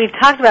we've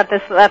talked about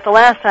this at the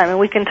last time, and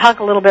we can talk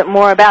a little bit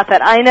more about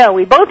that. I know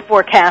we both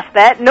forecast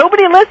that.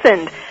 Nobody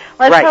listened.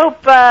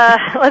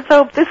 Let's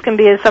hope this can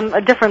be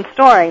a different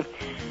story.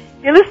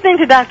 You're listening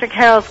to Dr.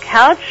 Carol's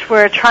Couch.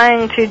 We're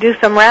trying to do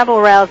some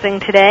rabble-rousing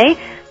today.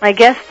 My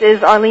guest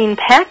is Arlene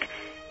Peck,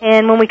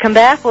 and when we come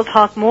back, we'll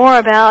talk more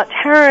about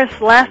terrorists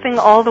laughing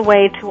all the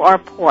way to our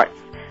ports.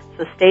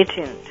 So stay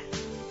tuned.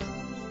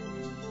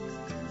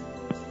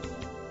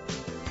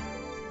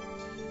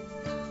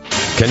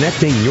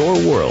 Connecting your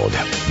world.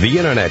 The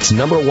Internet's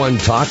 #1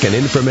 talk and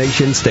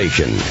information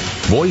station.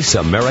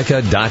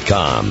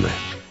 VoiceAmerica.com.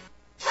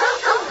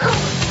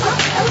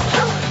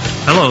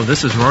 Hello,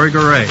 this is Rory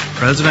Garay,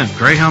 President of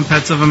Greyhound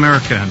Pets of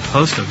America and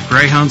host of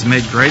Greyhounds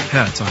Made Great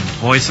Pets on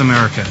Voice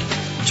America.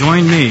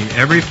 Join me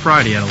every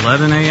Friday at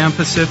 11 a.m.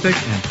 Pacific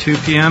and 2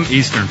 p.m.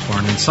 Eastern for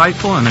an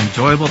insightful and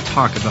enjoyable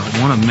talk about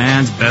one of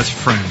man's best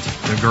friends,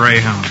 the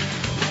Greyhound.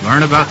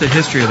 Learn about the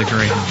history of the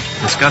Greyhound,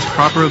 discuss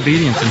proper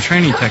obedience and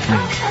training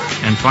techniques,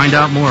 and find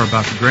out more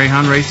about the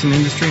Greyhound racing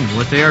industry and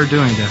what they are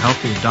doing to help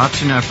the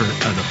adoption effort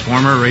of the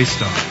former race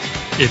dogs.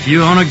 If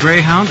you own a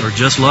Greyhound or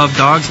just love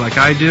dogs like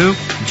I do,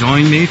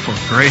 join me for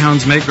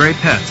Greyhounds Make Great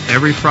Pets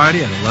every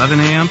Friday at 11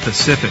 a.m.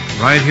 Pacific,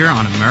 right here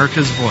on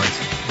America's Voice,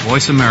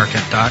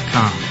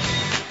 VoiceAmerica.com.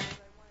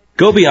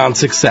 Go beyond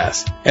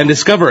success and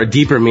discover a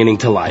deeper meaning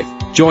to life.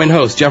 Join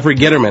host Jeffrey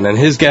Gitterman and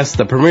his guests,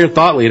 the premier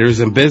thought leaders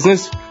in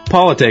business,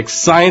 politics,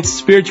 science,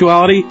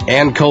 spirituality,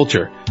 and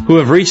culture, who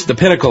have reached the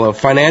pinnacle of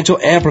financial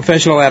and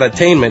professional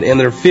attainment in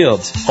their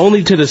fields,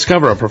 only to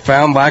discover a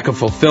profound lack of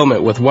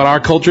fulfillment with what our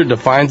culture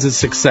defines as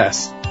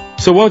success.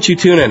 So won't you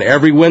tune in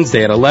every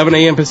Wednesday at 11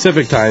 a.m.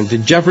 Pacific Time to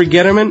Jeffrey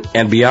Gitterman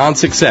and Beyond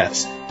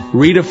Success,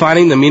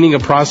 redefining the meaning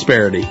of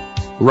prosperity,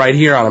 right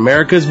here on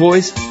America's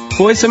Voice,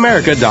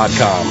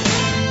 VoiceAmerica.com.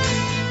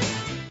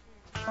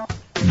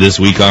 This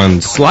week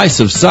on Slice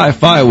of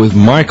Sci-Fi with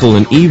Michael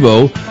and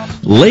Evo,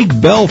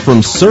 Lake Bell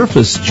from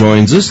Surface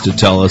joins us to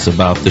tell us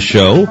about the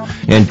show,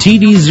 and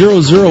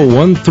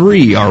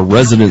TD0013, our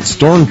resident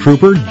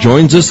stormtrooper,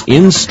 joins us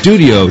in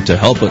studio to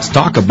help us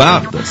talk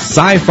about the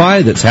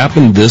sci-fi that's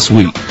happened this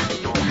week.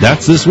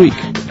 That's this week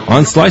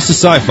on Slice of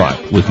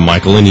Sci-Fi with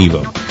Michael and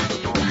Evo.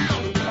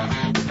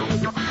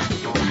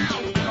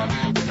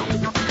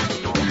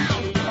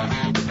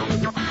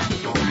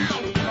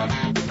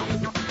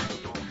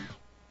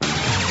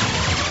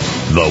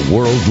 The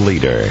world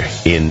leader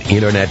in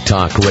Internet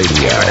Talk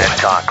Radio.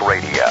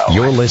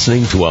 You're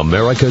listening to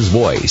America's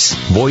Voice,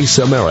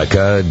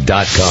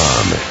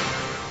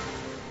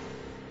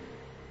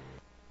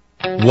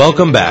 voiceamerica.com.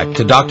 Welcome back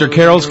to Dr.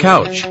 Carol's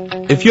Couch.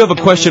 If you have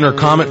a question or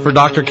comment for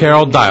Dr.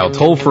 Carol, dial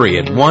toll-free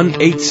at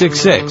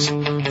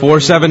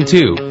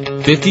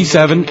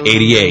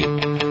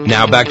 1-866-472-5788.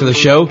 Now back to the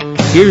show.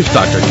 Here's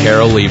Dr.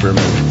 Carol Lieberman.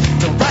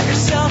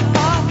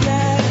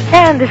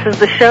 And this is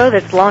the show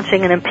that's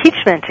launching an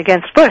impeachment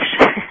against Bush.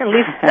 At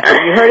least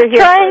you heard it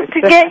here trying first.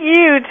 to get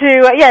you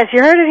to, yes, you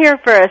heard it here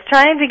first,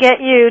 trying to get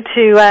you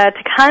to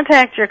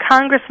contact your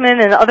congressmen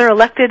and other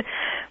elected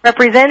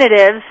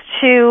representatives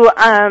to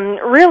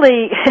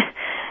really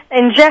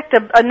inject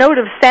a note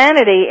of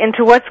sanity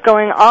into what's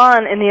going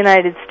on in the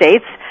United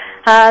States,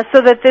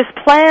 so that this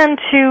plan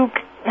to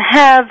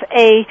have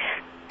a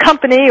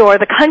company or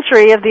the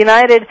country of the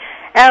United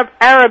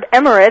Arab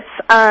Emirates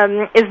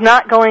is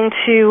not going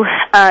to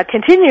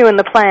continue in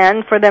the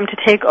plan for them to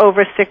take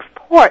over 6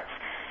 ports.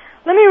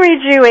 Let me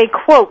read you a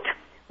quote.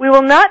 "We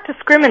will not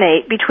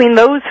discriminate between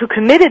those who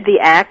committed the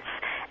acts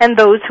and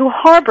those who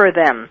harbor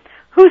them."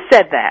 Who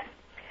said that?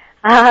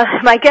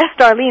 My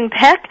guest, Arlene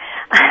Peck,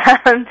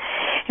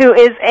 who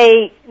is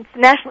a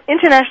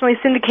internationally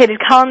syndicated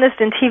columnist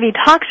and TV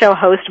talk show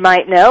host,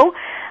 might know.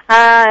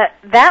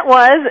 That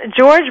was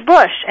George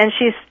Bush, and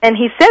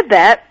he said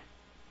that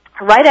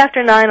right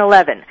after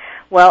 9/11.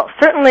 Well,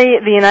 certainly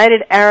the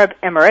United Arab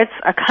Emirates,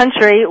 a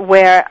country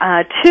where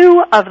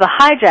 2 of the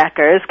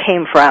hijackers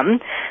came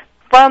from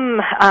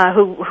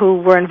who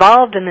were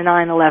involved in the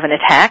 9/11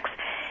 attacks,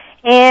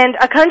 and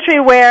a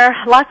country where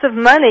lots of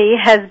money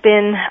has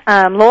been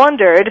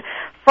laundered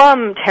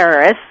from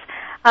terrorists,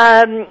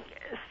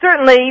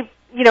 certainly,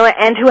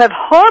 and who have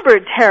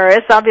harbored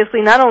terrorists,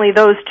 obviously not only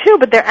those 2,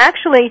 but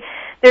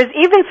there's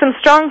even some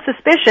strong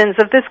suspicions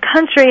of this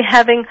country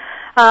having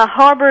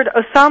harbored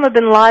Osama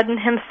bin Laden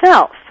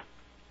himself.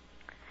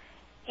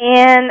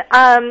 And,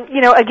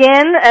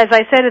 again, as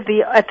I said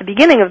at the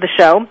beginning of the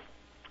show,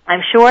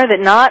 I'm sure that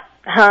not,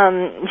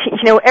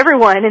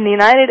 everyone in the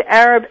United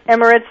Arab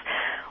Emirates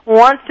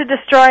wants to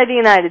destroy the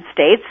United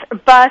States,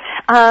 but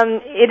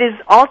it is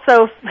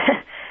also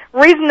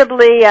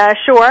reasonably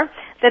sure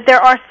that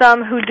there are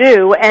some who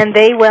do, and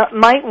they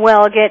might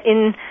well get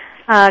in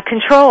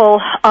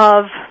control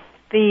of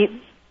the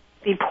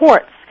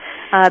ports,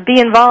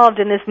 be involved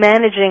in this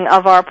managing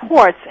of our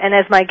ports. And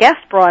as my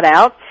guest brought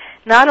out,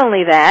 not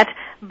only that,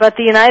 but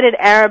the United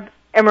Arab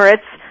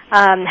Emirates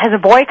has a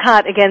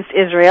boycott against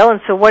Israel,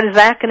 and so what is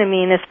that going to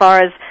mean as far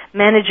as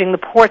managing the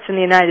ports in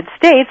the United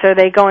States? Are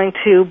they going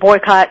to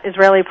boycott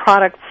Israeli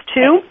products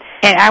too?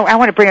 And I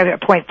want to bring up a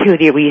point too,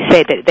 dear, where you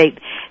say that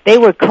they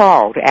were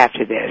called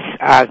after this.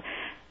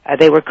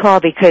 They were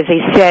called because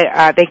they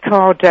said they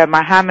called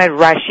Mohammed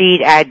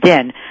Rashid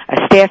Adin,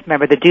 a staff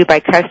member of the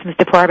Dubai Customs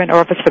Department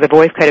Office for the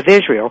Boycott of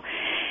Israel,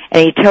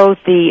 and he told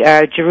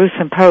the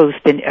Jerusalem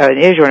Post in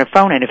Israel in a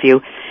phone interview,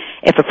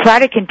 if a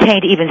product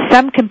contained even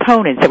some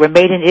components that were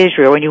made in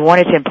Israel and you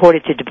wanted to import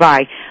it to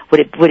Dubai,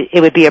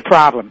 it would be a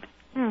problem.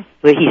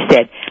 What he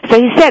said.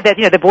 So he said that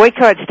the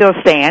boycott still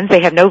stands.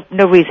 They have no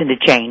reason to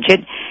change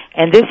it,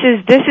 and this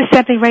is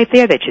something right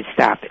there that should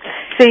stop it.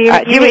 So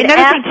you mean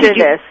after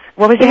this?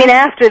 What was you mean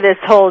after this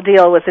whole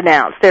deal was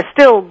announced? They're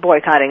still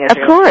boycotting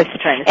Israel. Of course.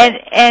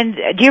 And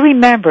do you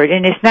remember?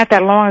 And it's not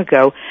that long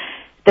ago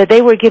that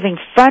they were giving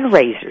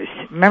fundraisers.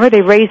 Remember,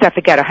 they raised, I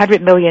forgot,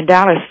 $100 million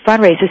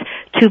fundraisers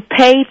to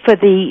pay for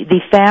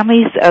the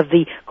families of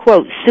the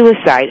quote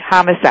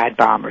homicide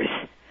bombers.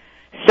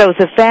 So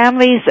the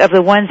families of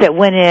the ones that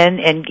went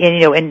in and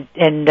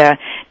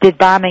did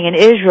bombing in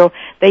Israel,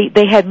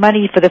 they had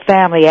money for the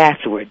family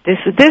afterward. This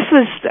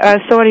was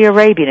Saudi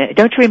Arabia.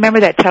 Don't you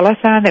remember that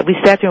telethon that we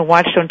sat there and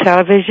watched on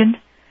television?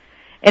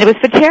 And it was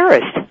for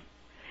terrorists.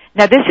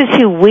 Now, this is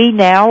who we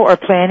now are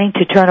planning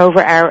to turn over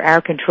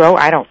our control?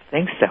 I don't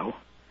think so.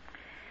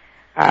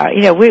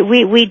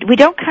 We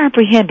don't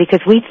comprehend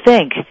because we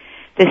think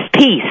this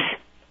peace,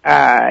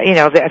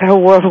 the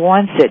whole world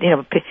wants it.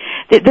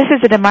 This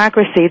is a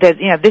democracy that,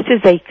 this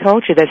is a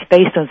culture that's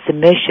based on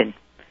submission.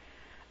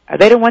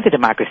 They don't want the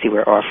democracy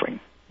we're offering.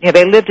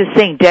 They live to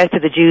sing death to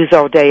the Jews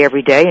all day,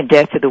 every day, and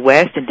death to the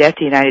West, and death to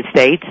the United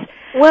States.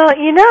 Well,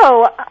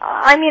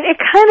 it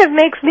kind of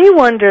makes me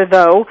wonder,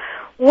 though,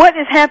 what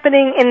is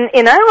happening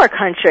in our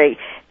country,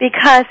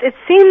 because it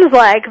seems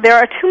like there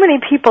are too many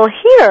people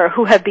here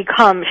who have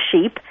become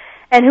sheep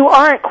and who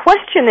aren't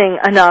questioning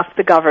enough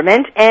the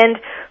government, and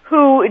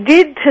who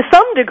did, to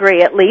some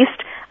degree at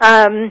least,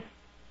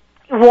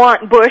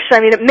 want Bush. I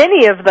mean,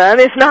 many of them,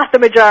 if not the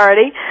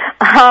majority,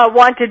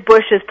 wanted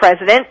Bush as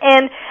president.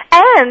 And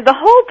the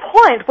whole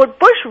point, what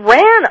Bush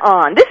ran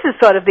on, this is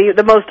sort of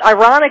the most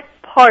ironic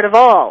part of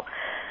all.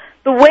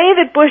 The way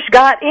that Bush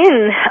got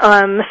in,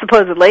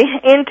 supposedly,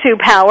 into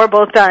power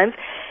both times,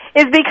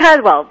 is because,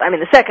 well, I mean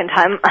the second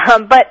time,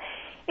 but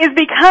is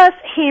because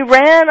he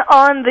ran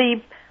on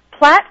the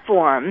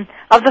platform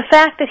of the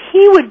fact that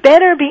he would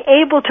better be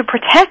able to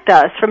protect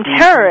us from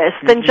terrorists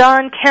than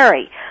John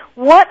Kerry.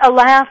 What a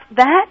laugh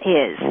that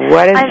is.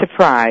 What a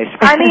surprise.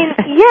 I mean,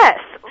 yes.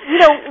 You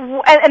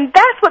know, and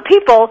that's what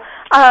people,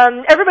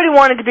 everybody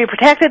wanted to be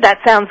protected. That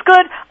sounds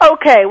good.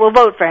 Okay, we'll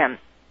vote for him.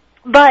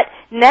 But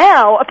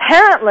now,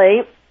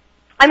 apparently,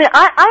 I mean,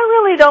 I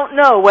really don't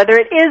know whether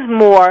it is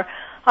more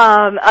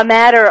a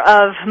matter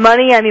of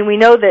money. I mean, we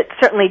know that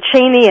certainly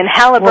Cheney and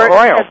Halliburton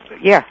oil.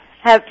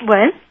 have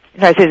when?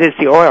 No, I said it's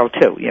the oil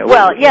too. You know,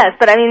 well, yes,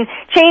 but I mean,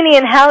 Cheney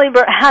and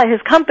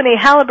his company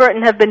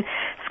Halliburton have been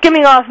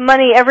skimming off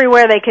money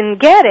everywhere they can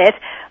get it.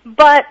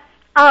 But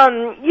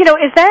you know,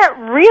 is that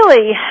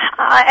really?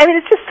 I mean,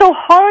 it's just so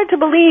hard to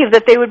believe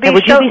that they would be. And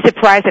would you be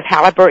surprised if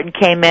Halliburton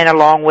came in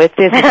along with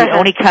this? It's the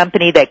only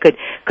company that could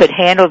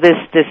handle this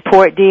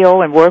port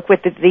deal and work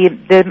with the I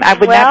would not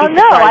be surprised. Well,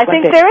 no, I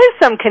think there is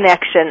some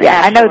connection. Yeah,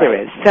 actually. I know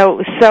there is.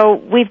 So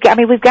we've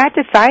got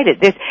to fight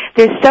it.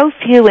 There's so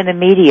few in the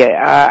media.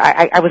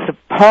 I was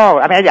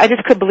appalled. I mean, I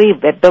just couldn't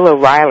believe that Bill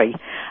O'Reilly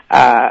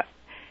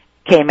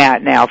came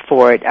out now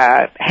for it.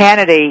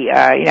 Hannity,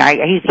 you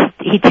know,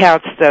 he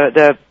touts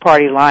the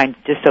party line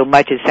just so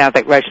much it sounds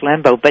like Rush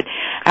Limbaugh, but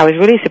I was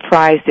really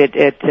surprised at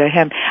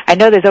him. I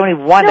know there's only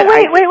one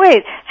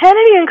wait.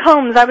 Hannity and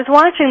Combs, I was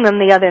watching them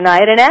the other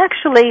night, and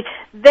actually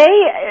they,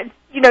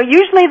 you know,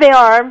 usually they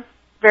are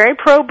very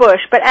pro-Bush,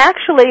 but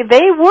actually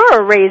they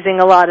were raising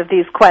a lot of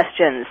these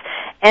questions,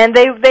 and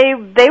they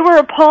were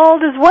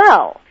appalled as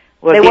well.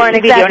 Well, they weren't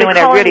exactly the only one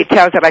that really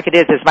tells it like it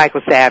is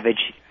Michael Savage.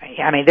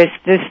 I mean, this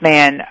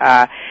man,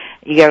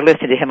 you got to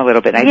listen to him a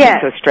little bit. And I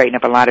think he'll straighten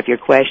up a lot of your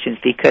questions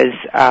because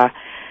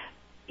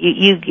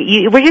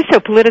we're just so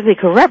politically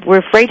corrupt.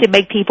 We're afraid to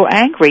make people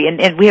angry,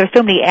 and we have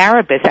so many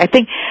Arabists. I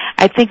think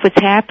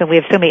what's happened, we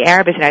have so many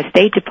Arabists in our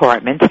State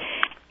Department,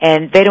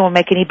 and they don't want to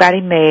make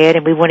anybody mad,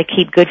 and we want to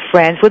keep good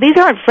friends. Well, these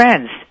aren't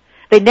friends.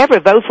 They never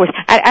vote for us.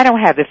 I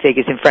don't have the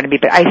figures in front of me,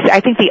 but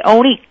I think the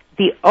only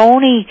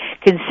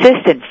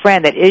consistent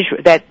friend that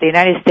the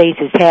United States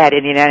has had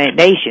in the United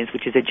Nations,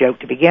 which is a joke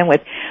to begin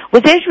with,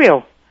 was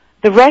Israel.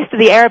 The rest of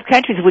the Arab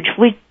countries, which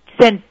we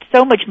send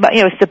so much,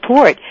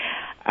 support,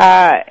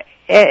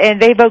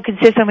 and they vote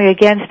consistently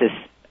against us,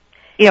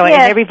 in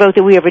every vote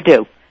that we ever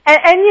do.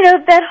 And you know,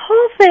 that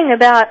whole thing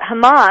about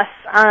Hamas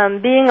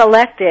being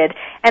elected,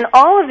 and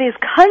all of these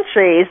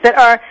countries that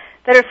are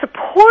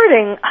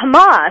supporting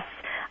Hamas,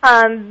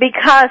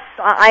 because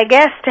I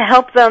guess to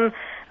help them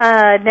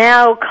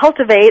now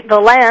cultivate the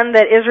land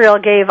that Israel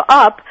gave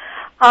up,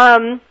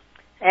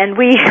 and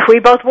we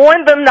both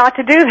warned them not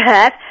to do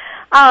that.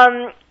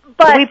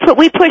 But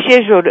we push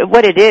Israel to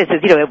what it is,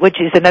 which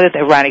is another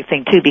ironic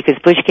thing too, because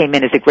Bush came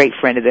in as a great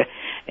friend of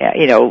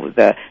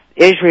the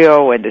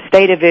Israel and the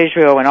state of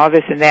Israel and all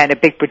this and that, and a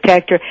big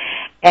protector,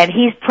 and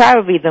he's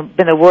probably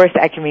been the worst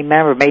I can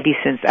remember, maybe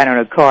since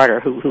Carter,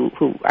 who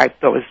I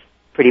thought was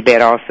pretty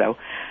bad also.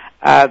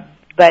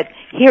 But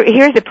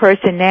here's a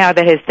person now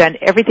that has done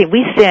everything.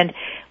 We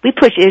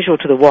push Israel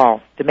to the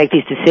wall to make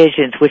these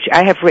decisions, which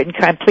I have written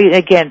completely.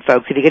 Again,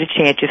 folks, if you get a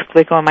chance, just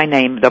click on my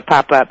name. They'll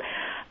pop up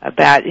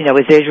about,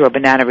 is Israel a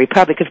banana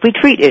republic? Because we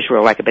treat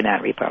Israel like a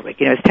banana republic.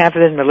 It's time for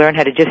them to learn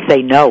how to just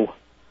say no.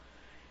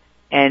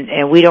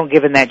 And we don't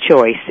give them that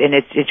choice. And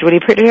it's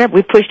really pretty hard.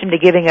 We pushed them to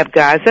giving up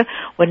Gaza.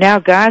 Well, now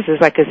Gaza is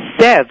like a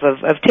sieve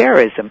of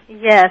terrorism.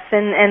 Yes,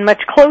 and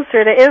much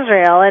closer to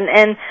Israel.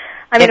 And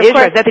I mean,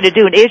 Israel has nothing to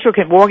do, and Israel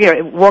can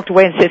walk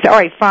away and say, all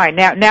right, fine,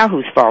 now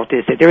whose fault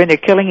is it? They're in there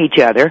killing each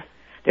other.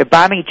 They're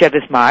bombing each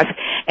other's mosques.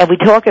 And we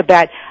talk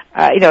about,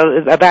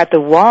 about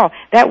the wall.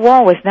 That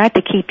wall was not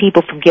to keep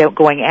people from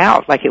going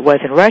out like it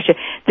was in Russia.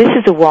 This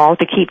is a wall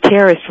to keep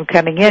terrorists from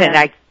coming in, and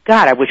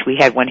I wish we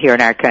had one here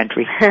in our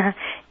country.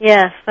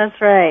 Yes, that's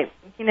right.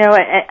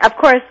 Of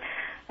course,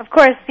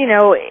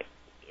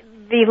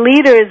 the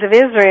leaders of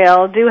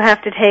Israel do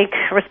have to take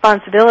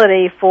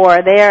responsibility for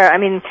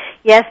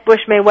yes,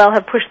 Bush may well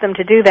have pushed them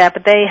to do that,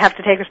 but they have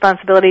to take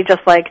responsibility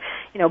just like,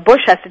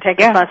 Bush has to take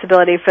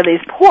responsibility for these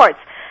ports.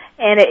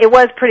 And it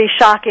was pretty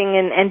shocking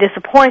and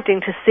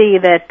disappointing to see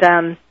that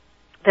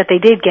they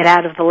did get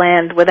out of the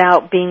land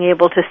without being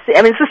able to see.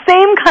 I mean, it's the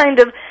same kind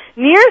of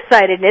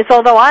nearsightedness,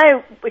 although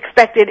I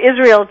expected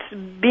Israel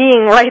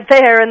being right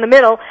there in the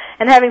middle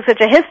and having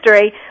such a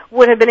history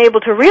would have been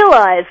able to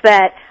realize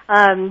that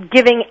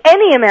giving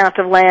any amount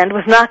of land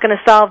was not going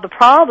to solve the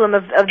problem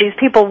of these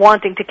people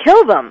wanting to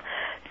kill them.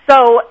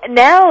 So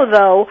now,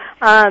 though,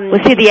 well,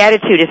 see, the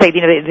attitude is like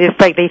it's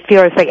like they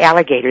feel it's like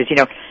alligators.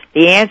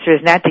 The answer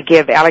is not to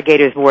give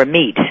alligators more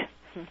meat.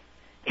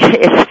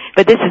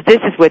 But this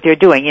is what they're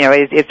doing.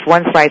 It's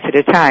one slice at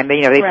a time.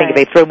 They think if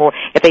they throw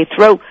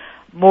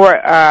more,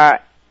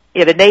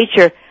 the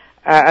nature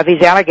of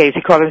these alligators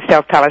who call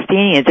themselves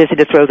Palestinians isn't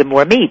to throw them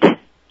more meat.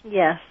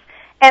 Yes.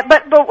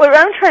 But what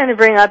I'm trying to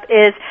bring up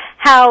is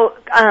how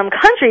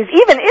countries,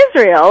 even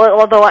Israel,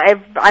 although I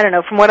don't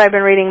know, from what I've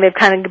been reading, they've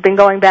kind of been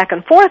going back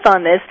and forth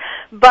on this,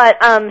 but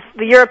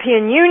the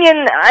European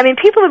Union, I mean,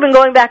 people have been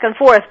going back and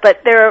forth,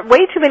 but there are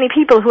way too many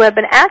people who have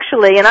been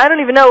actually, and I don't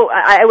even know,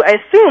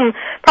 I assume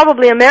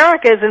probably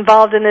America is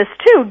involved in this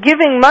too,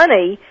 giving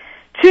money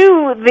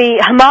to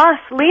the Hamas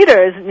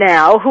leaders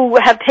now who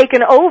have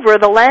taken over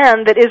the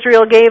land that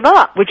Israel gave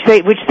up, which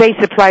they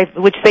supply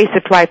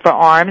for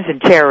arms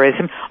and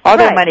terrorism. All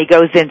their money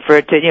goes in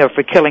for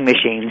killing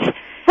machines.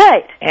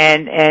 Right.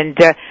 And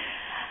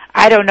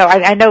I don't know.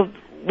 I know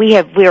we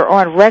are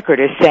on record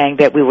as saying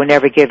that we will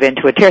never give in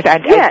to a terrorist. I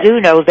do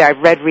know that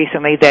I've read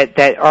recently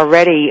that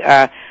already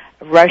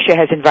Russia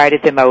has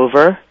invited them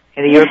over.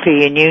 And the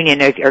European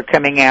Union are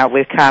coming out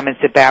with comments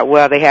about,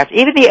 well, they have,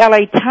 even the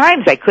LA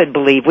Times I couldn't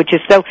believe, which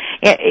is so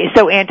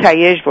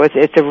anti-Israel.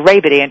 It's a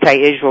rabid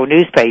anti-Israel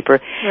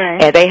newspaper.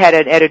 Right. And they had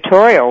an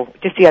editorial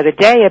just the other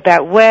day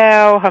about,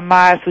 well,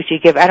 Hamas, we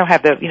should give, I don't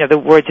have the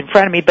words in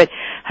front of me, but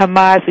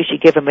Hamas, we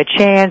should give them a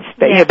chance.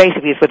 But,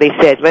 basically it's what they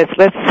said. Let's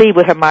see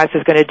what Hamas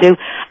is going to do.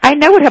 I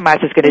know what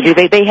Hamas is going to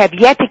do. They have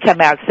yet to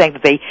come out saying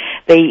that they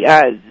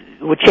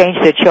will change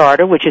their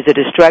charter, which is a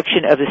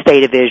destruction of the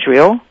state of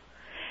Israel.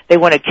 They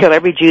want to kill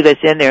every Jew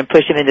that's in there and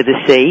push them into the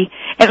sea.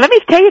 And let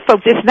me tell you,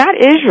 folks, it's not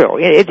Israel.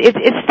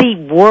 It's the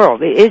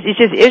world. It's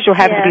just Israel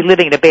happens to be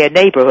living in a bad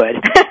neighborhood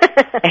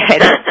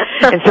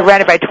and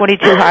surrounded by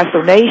 22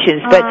 hostile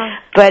nations. But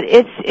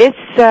it's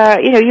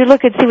you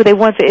look and see what they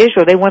want for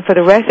Israel. They want for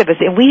the rest of us,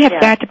 and we have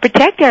got to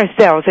protect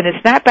ourselves. And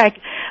it's not by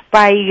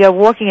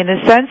walking in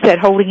the sunset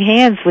holding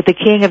hands with the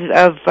king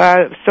of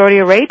Saudi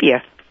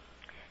Arabia.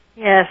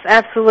 Yes,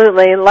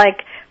 absolutely.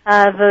 Like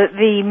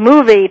the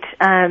movie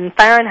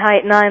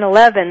Fahrenheit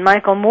 9/11,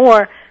 Michael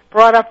Moore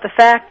brought up the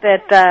fact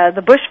that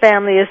the Bush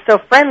family is so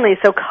friendly,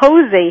 so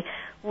cozy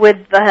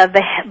with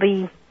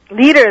the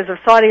leaders of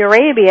Saudi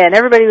Arabia, and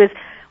everybody was,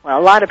 well,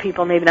 a lot of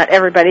people, maybe not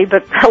everybody,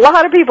 but a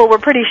lot of people were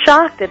pretty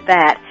shocked at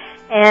that.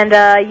 And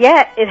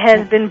yet it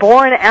has been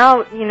borne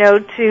out,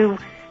 to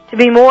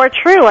be more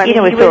true. I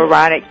mean, what's so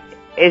ironic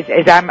is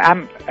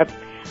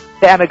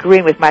I'm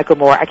agreeing with Michael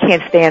Moore. I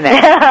can't stand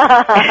that.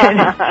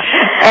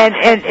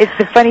 and it's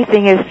the funny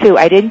thing is too,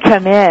 I didn't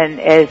come in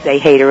as a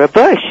hater of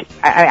Bush.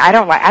 I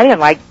didn't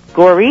like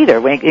Gore either.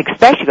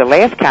 Especially the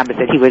last comment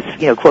that he was,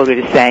 quoted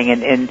as saying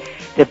in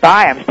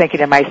Dubai. I was thinking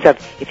to myself,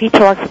 if he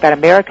talks about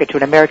America to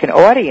an American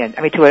audience,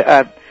 to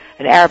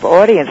an Arab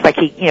audience like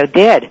he,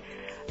 did.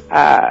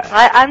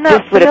 I'm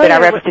not this would have been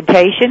our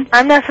representation.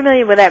 I'm not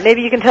familiar with that.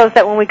 Maybe you can tell us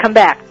that when we come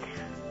back.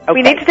 Okay.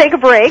 We need to take a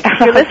break.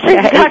 You're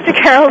listening to Dr.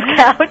 Carol's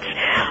Couch.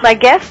 My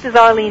guest is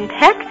Arlene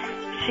Peck.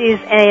 She's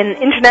an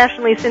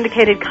internationally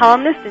syndicated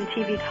columnist and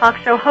TV talk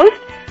show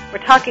host. We're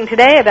talking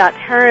today about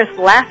terrorists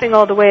laughing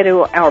all the way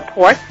to our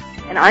ports.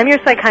 And I'm your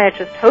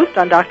psychiatrist host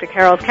on Dr.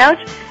 Carol's Couch,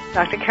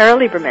 Dr. Carol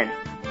Lieberman.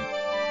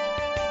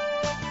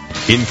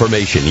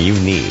 Information you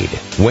need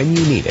when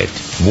you need it.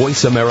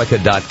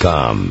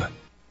 VoiceAmerica.com.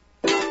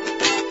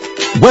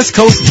 West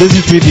Coast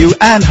Business Review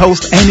and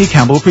host Amy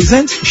Campbell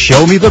presents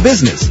Show Me the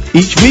Business.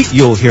 Each week,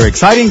 you'll hear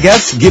exciting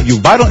guests give you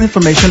vital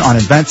information on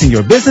advancing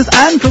your business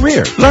and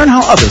career. Learn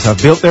how others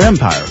have built their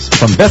empires,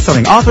 from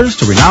best-selling authors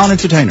to renowned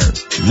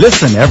entertainers.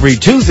 Listen every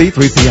Tuesday,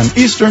 3 p.m.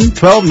 Eastern,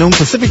 12 noon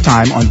Pacific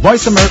Time on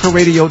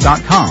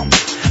VoiceAmericaRadio.com.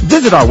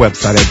 Visit our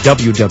website at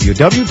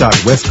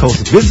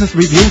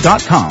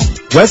www.westcoastbusinessreview.com.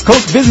 West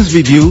Coast Business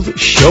Review's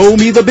Show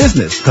Me the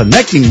Business,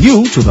 connecting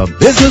you to the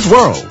business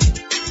world.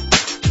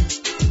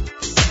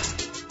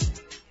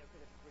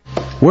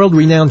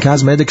 World-renowned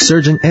cosmetic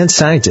surgeon and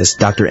scientist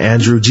Dr.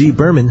 Andrew G.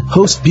 Berman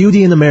hosts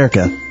Beauty in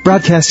America,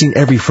 broadcasting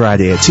every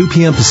Friday at 2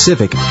 p.m.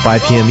 Pacific,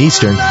 5 p.m.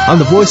 Eastern on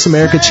the Voice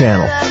America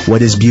channel.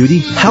 What is beauty?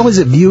 How is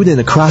it viewed in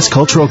a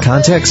cross-cultural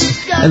context?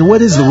 And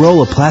what is the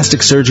role of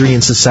plastic surgery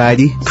in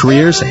society,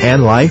 careers,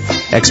 and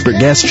life? Expert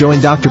guests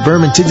join Dr.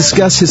 Berman to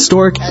discuss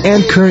historic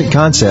and current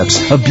concepts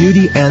of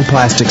beauty and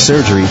plastic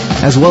surgery,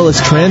 as well as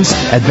trends,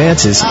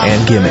 advances,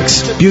 and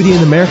gimmicks. Beauty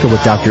in America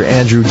with Dr.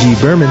 Andrew G.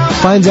 Berman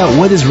finds out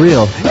what is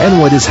real and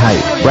what is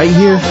hype, right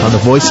here on the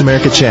Voice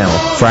America channel,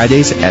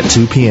 Fridays at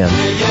 2 p.m.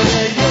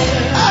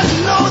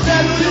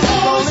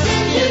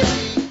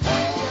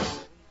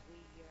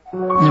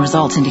 The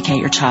results indicate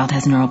your child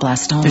has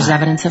neuroblastoma. There's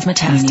evidence of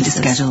metastasis. We need to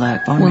schedule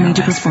a bone marrow. We'll need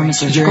to perform a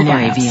surgical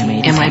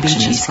biopsy,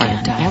 MIBG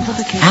scan.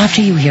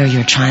 After you hear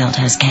your child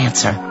has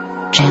cancer,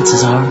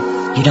 chances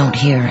are you don't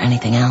hear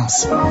anything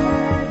else.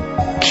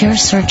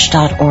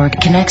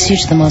 CureSearch.org connects you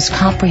to the most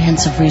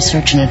comprehensive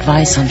research and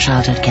advice on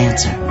childhood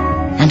cancer,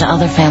 and to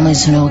other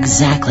families who know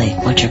exactly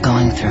what you're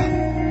going through.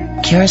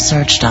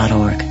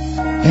 CureSearch.org.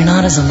 You're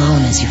not as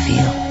alone as you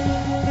feel.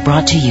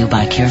 Brought to you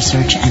by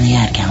CureSearch and the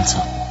Ad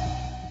Council.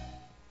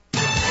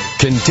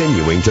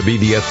 Continuing to be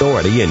the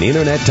authority in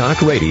Internet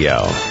Talk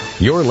Radio.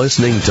 You're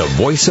listening to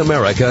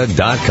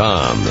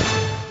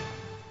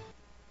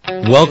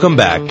VoiceAmerica.com. Welcome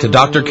back to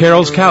Dr.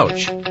 Carol's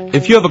Couch.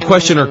 If you have a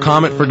question or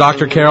comment for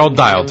Dr. Carol,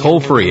 dial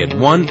toll-free at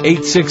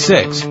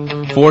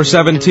 1-866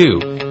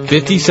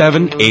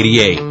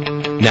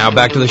 1-800-472-5788. Now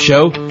back to the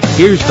show.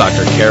 Here's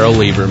Dr. Carol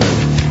Lieberman.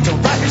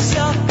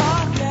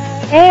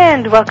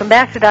 And welcome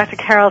back to Dr.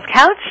 Carol's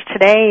Couch.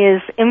 Today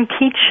is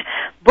Impeach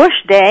Bush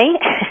Day.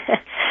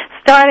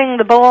 Starting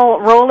the ball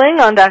rolling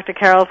on Dr.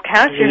 Carol's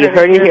Couch. You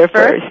heard it here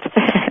first.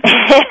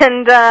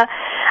 And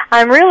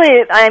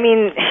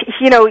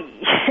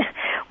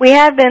we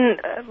have been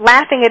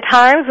laughing at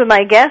times with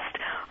my guest,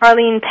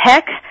 Arlene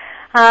Peck,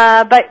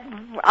 but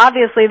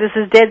obviously this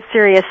is dead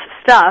serious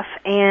stuff,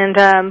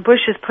 and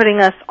Bush is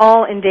putting us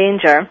all in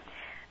danger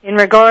in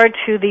regard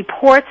to the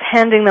ports,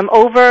 handing them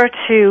over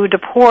to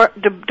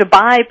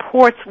Dubai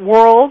Ports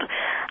World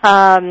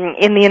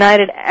in the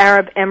United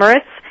Arab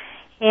Emirates.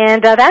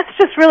 And that's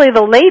just really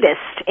the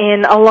latest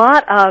in a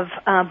lot of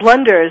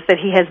blunders that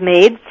he has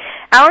made.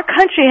 Our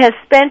country has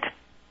spent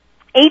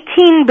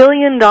 $18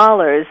 billion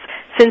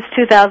since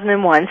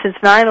 2001, since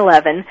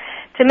 9/11,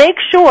 to make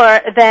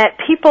sure that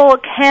people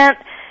can't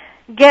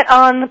get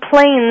on the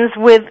planes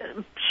with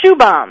shoe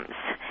bombs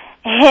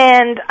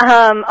and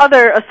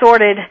other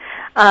assorted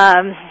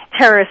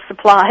terrorist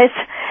supplies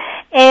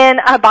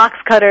and box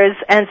cutters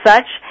and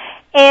such.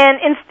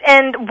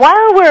 And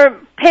while we're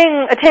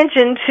paying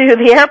attention to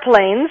the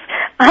airplanes,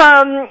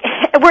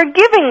 we're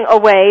giving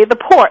away the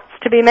ports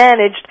to be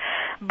managed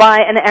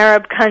by an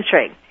Arab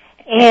country.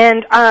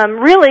 And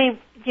really,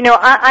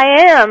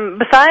 I am,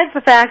 besides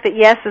the fact that,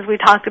 yes, as we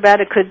talked about,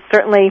 it could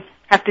certainly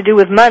have to do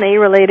with money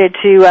related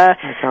to a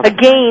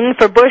gain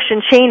for Bush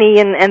and Cheney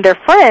and their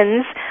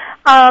friends,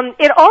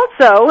 it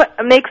also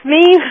makes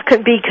me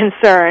be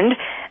concerned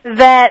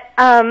that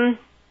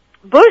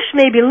Bush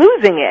may be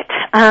losing it.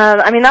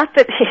 Not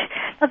that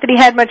he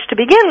had much to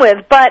begin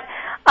with, but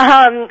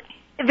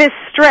this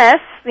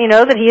stress,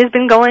 that he has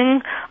been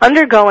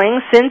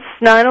undergoing since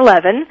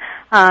 9/11.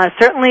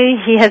 Certainly,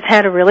 he has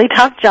had a really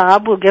tough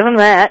job. We'll give him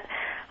that.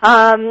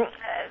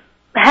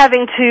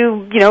 Having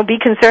to, be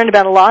concerned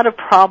about a lot of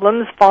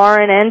problems,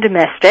 foreign and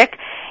domestic.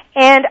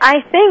 And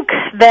I think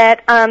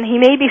that he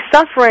may be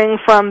suffering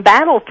from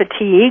battle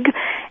fatigue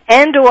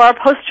and/or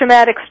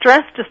post-traumatic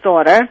stress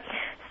disorder,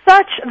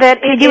 such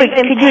that it is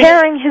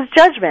impairing his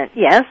judgment.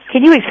 Yes?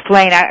 Can you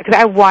explain, because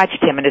I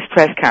watched him in his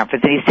press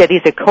conference, and he said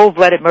these are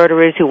cold-blooded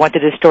murderers who want to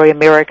destroy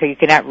America. You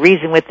cannot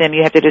reason with them.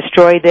 You have to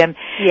destroy them.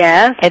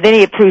 Yes. And then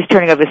he approves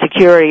turning over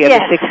security of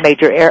the 6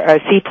 major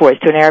seaports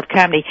to an Arab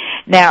company.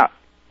 Now,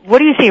 what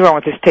do you see wrong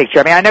with this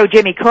picture? I know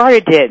Jimmy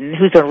Carter didn't,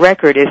 who's on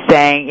record as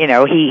saying,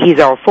 he's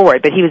all for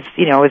it, but he was,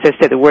 as I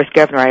said, the worst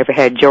governor I ever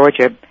had in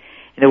Georgia, and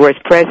the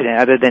worst president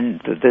other than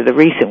the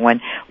recent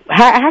one.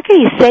 How can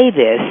he say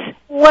this?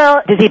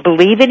 Well, does he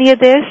believe any of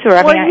this? Or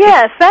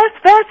yes,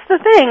 that's the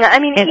thing.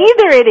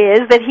 Either it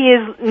is that he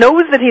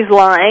knows that he's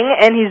lying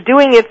and he's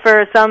doing it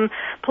for some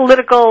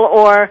political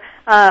or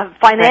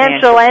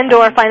financial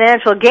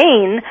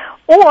gain,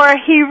 or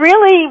he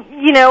really,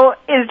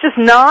 is just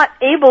not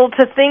able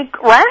to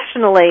think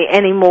rationally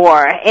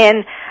anymore.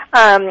 And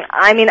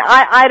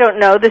I don't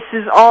know. This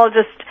is all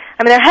just.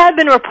 There have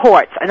been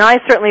reports, and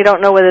I certainly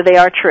don't know whether they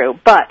are true,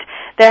 but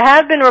there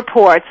have been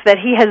reports that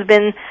he has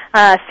been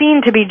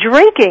seen to be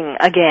drinking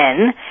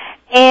again,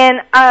 and,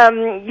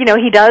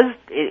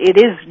 it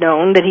is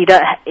known that he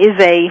is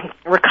a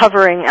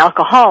recovering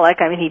alcoholic.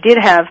 He did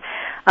have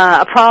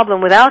a problem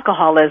with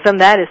alcoholism,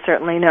 that is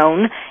certainly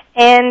known,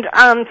 and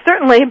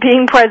certainly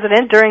being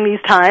president during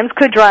these times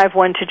could drive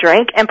one to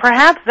drink, and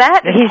perhaps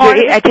that is part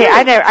of it. I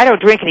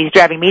don't drink, and he's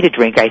driving me to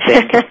drink, I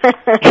think.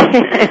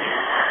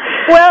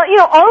 Well,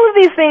 all of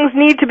these things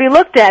need to be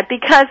looked at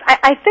because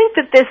I think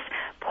that this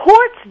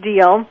ports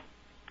deal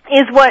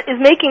is what is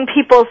making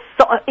people,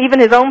 even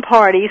his own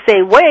party,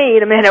 say,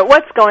 wait a minute,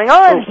 what's going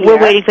on here? We're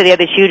waiting for the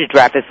other shoe to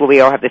drop. That's what we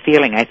all have the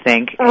feeling, I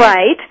think.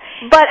 Right.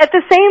 But at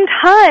the same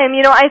time,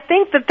 I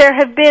think that there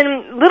have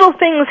been little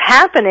things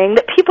happening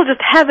that people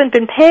just haven't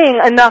been paying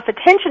enough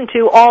attention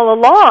to all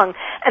along.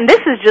 And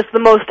this is just the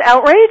most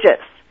outrageous.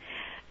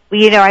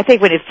 Well, I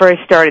think when it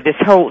first started, this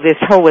whole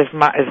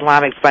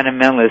Islamic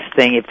fundamentalist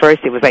thing, at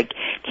first it was like,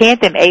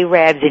 can't them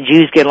Arabs and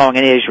Jews get along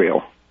in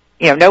Israel?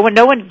 No one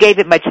gave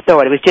it much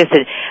thought. It was just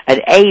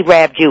an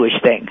Arab Jewish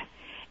thing.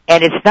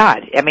 And it's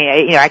not.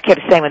 I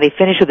kept saying when they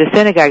finish with the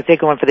synagogues, they're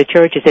going for the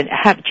churches. And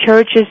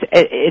churches,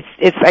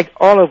 it's like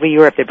all over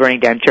Europe they're burning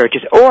down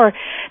churches. Or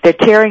they're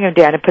tearing them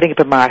down and putting up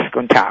a mosque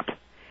on top.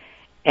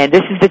 And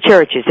this is the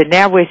churches. And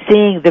now we're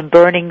seeing them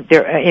blowing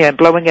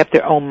up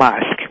their own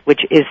mosque,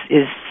 which is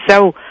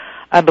so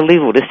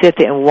unbelievable to sit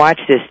there and watch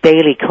this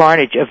daily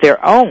carnage of their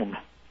own,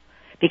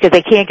 because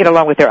they can't get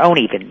along with their own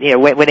even.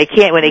 When they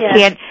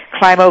can't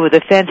climb over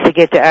the fence to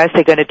get to us,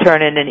 they're going to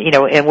turn in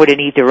and would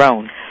eat their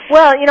own.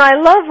 Well, I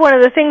love one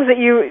of the things that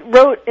you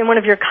wrote in one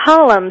of your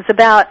columns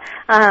about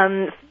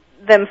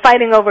them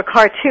fighting over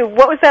cartoons.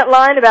 What was that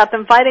line about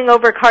them fighting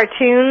over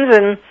cartoons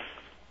and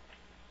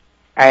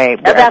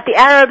about the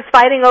Arabs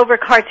fighting over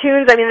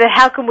cartoons?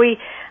 How can we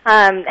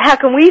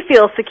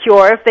feel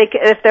secure if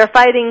they're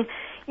fighting?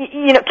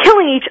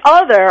 Killing each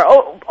other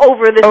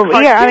over this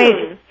cartoon.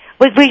 Yeah,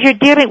 but you're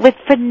dealing with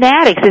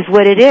fanatics is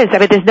what it is.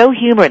 There's no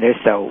humor in their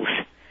souls.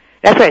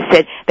 That's what I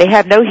said. They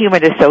have no humor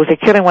in their souls. They're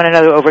killing one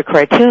another over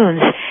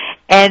cartoons,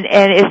 and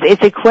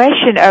it's a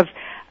question of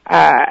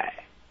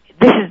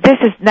this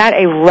is not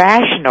a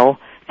rational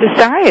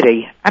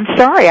society. I'm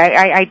sorry.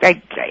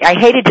 I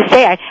hated to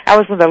say I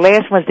was one of the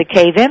last ones to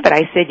cave in, but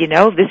I said,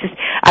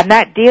 I'm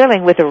not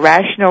dealing with a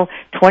rational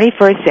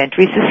 21st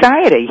century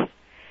society.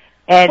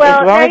 And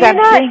as long as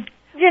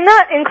you're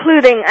not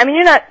including,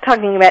 you're not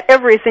talking about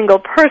every single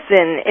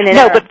person in an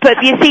era.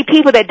 but you see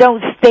people that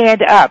don't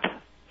stand up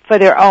for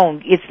their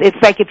own. It's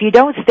like if you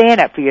don't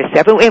stand up for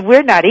yourself, and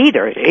we're not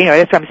either.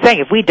 That's what I'm saying.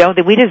 If we don't,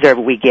 then we deserve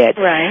what we get.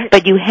 Right.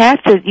 But you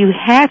have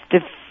to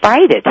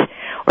fight it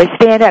or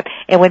stand up.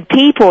 And when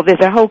there's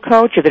a whole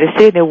culture that is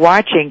sitting there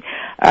watching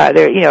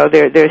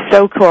their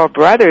so-called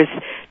brothers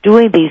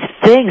doing these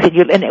things,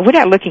 and we're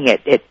not looking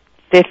at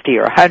 50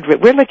 or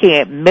 100. We're looking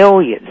at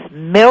millions,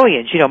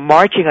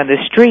 marching on the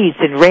streets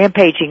and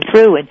rampaging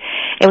through. And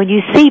when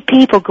you see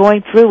people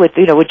going through with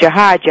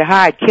jihad,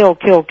 kill,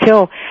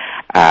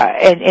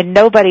 and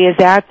nobody is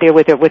out there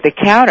with a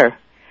counter.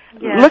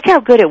 Yeah. Look how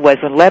good it was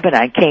when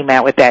Lebanon came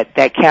out with that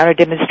counter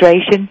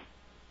demonstration.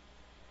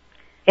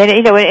 And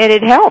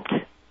it helped.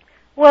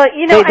 Well,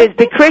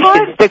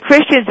 the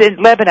Christians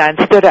in Lebanon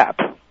stood up.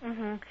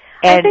 Mm-hmm.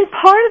 And I think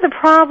part of the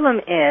problem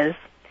is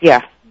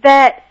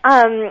that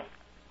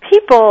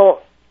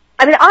people,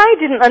 I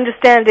didn't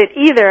understand it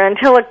either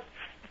until a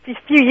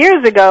few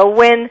years ago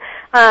when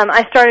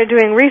I started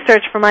doing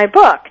research for my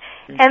book.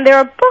 And there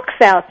are books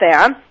out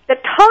there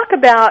that talk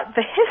about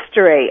the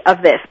history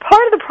of this.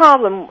 Part of the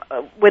problem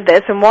with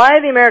this and why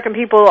the American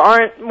people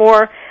aren't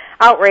more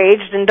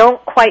outraged and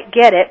don't quite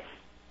get it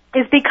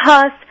is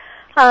because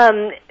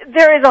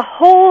there is a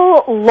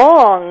whole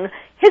long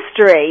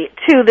history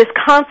to this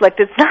conflict.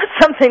 It's not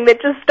something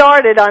that just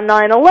started on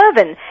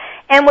 9/11.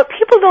 And what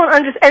people don't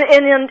understand,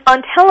 and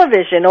on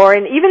television or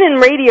even in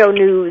radio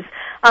news,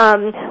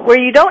 where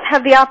you don't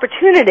have the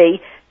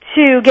opportunity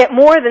to get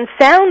more than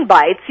sound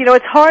bites,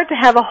 it's hard to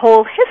have a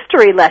whole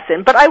history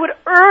lesson. But I would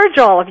urge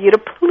all of you to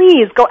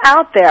please go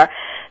out there.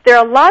 There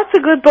are lots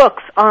of good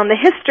books on the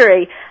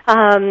history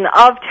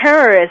of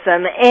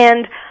terrorism,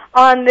 and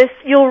on this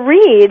you'll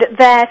read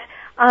that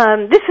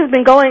this has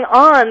been going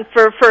on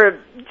for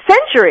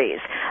centuries.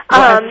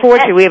 Well,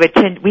 unfortunately, we have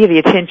the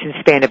attention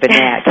span of a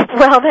gnat.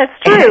 Well, that's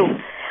true.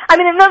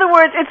 In other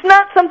words, it's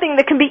not something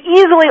that can be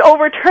easily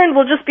overturned.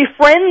 We'll just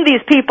befriend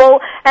these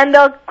people, and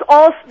they'll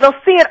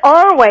see it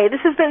our way.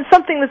 This has been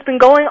something that's been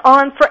going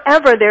on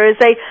forever. There is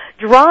a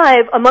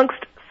drive amongst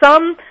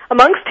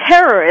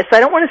terrorists. I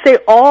don't want to say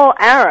all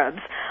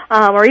Arabs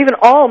or even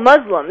all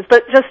Muslims,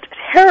 but just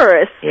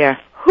terrorists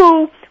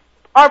who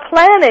are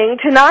planning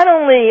to not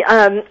only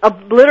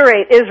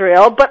obliterate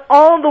Israel, but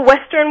all the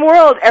Western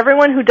world,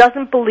 everyone who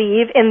doesn't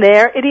believe in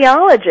their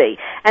ideology.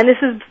 And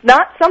this is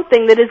not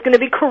something that is going to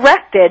be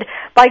corrected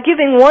by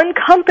giving one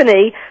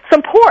company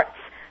some ports.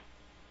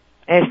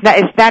 And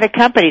it's not a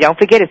company. Don't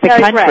forget, it's a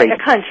country. Right, a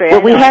country.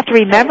 Well, we have to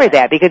remember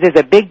that because there's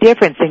a big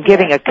difference in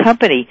giving a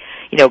company,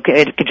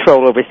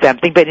 control over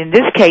something. But in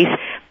this case,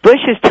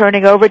 Bush is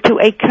turning over to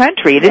a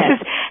country. This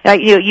is,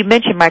 you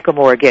mentioned Michael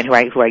Moore again, who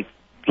I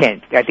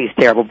think he's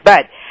terrible.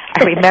 But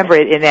I remember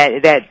it in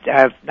that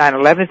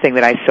 9/11 thing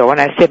that I saw, and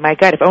I said, my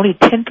God, if only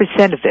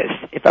 10% of this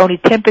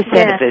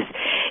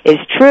is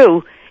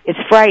true, it's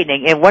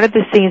frightening. And one of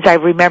the scenes I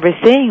remember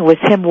seeing was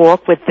him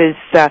walk with his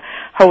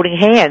holding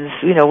hands,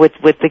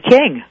 with the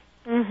king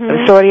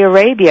of Saudi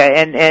Arabia,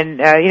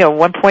 and at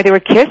one point they were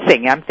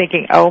kissing. I'm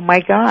thinking, oh my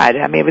God!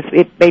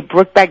 It made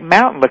Brokeback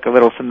Mountain look a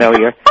little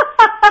familiar.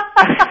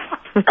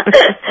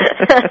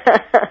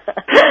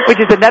 Which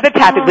is another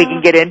topic we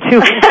can get into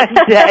one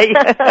day.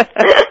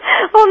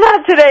 Well,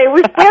 not today.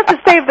 We have to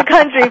save the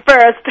country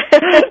first.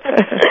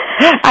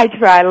 I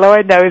try.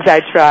 Lord knows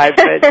I try,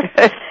 but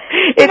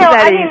it's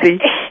not easy.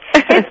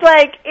 It's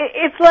like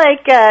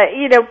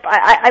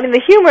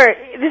the humor.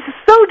 This is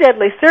so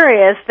deadly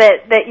serious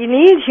that you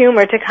need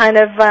humor to kind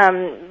of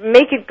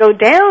make it go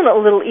down a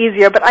little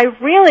easier. But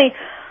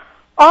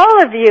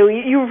all of you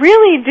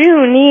really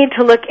do need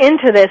to look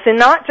into this and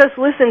not just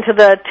listen to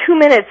the 2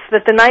 minutes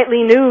that the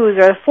nightly news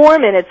or 4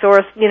 minutes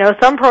or,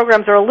 some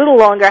programs are a little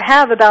longer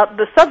have about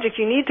the subject.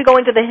 You need to go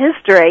into the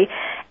history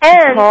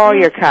and call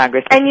your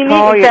congressman. And you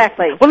need,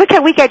 exactly. Well, look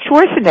how we got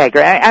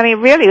Schwarzenegger.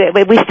 Really,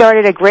 we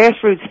started a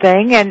grassroots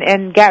thing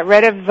and got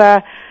rid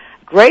of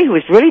Gray, who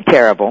was really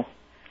terrible.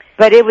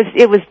 But it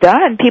was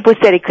done. People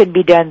said it couldn't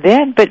be done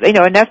then, but,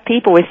 enough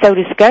people were so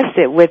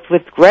disgusted with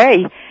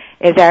Gray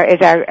as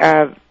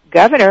our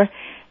governor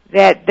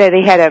that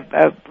they had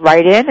a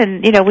write-in,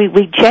 and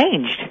we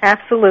changed.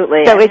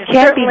 Absolutely. So it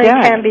can be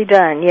done. Can be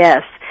done.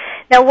 Yes.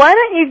 Now, why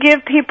don't you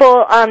give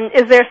people?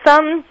 Is there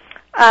some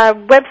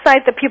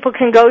website that people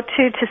can go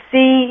to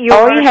see your?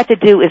 All you have to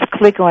do is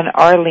click on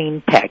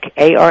Arlene Peck,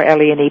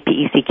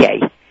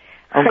 ARLENEPECK,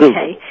 on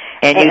Google,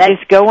 and you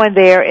just go on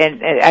there.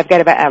 And I've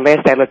got about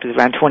last I looked, it was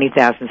around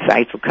 20,000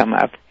 sites will come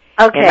up.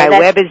 Okay. And my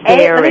web is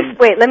there.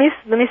 Wait, let me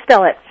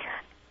spell it.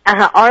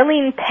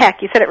 Arlene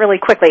Peck. You said it really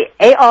quickly.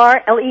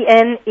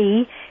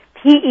 ARLENEPECK.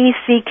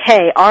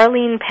 P-E-C-K,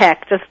 Arlene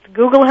Peck. Just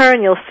Google her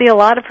and you'll see a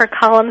lot of her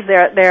columns.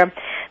 They're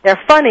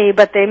funny,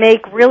 but they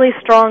make really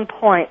strong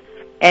points.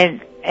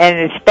 And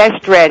it's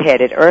Best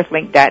Redhead at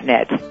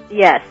earthlink.net.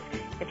 Yes.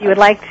 If you would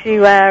like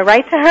to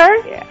write to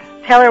her,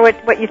 tell her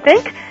what you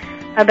think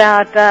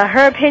about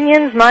her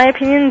opinions, my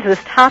opinions,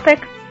 this topic,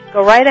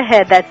 go right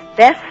ahead. That's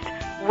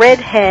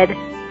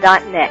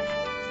bestredhead.net.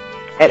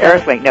 At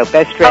Earthlink. No,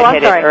 Best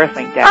Redhead at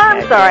earthlink.net.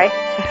 I'm sorry.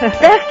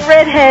 Best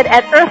Redhead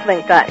at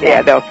earthlink.net.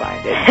 Yeah, they'll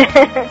find it.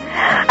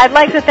 I'd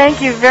like to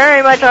thank you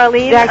very much,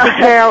 Arlene. Dr.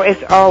 Carol,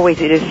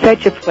 it is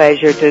such a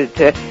pleasure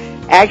to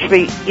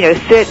actually,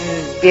 sit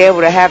and be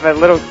able to have a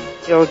little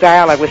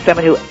dialogue with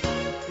someone who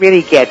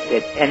really gets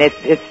it. And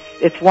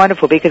it's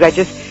wonderful because I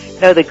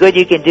just know the good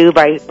you can do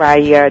by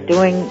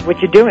doing what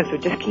you're doing, so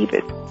just keep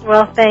it.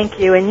 Well, thank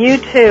you, and you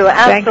too,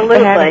 absolutely.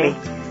 Thanks for having me.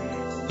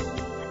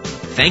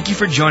 Thank you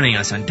for joining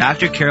us on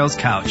Dr. Carol's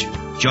Couch.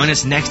 Join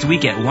us next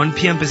week at 1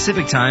 p.m.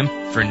 Pacific Time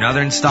for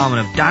another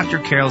installment of Dr.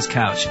 Carol's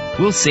Couch.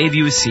 We'll save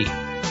you a seat.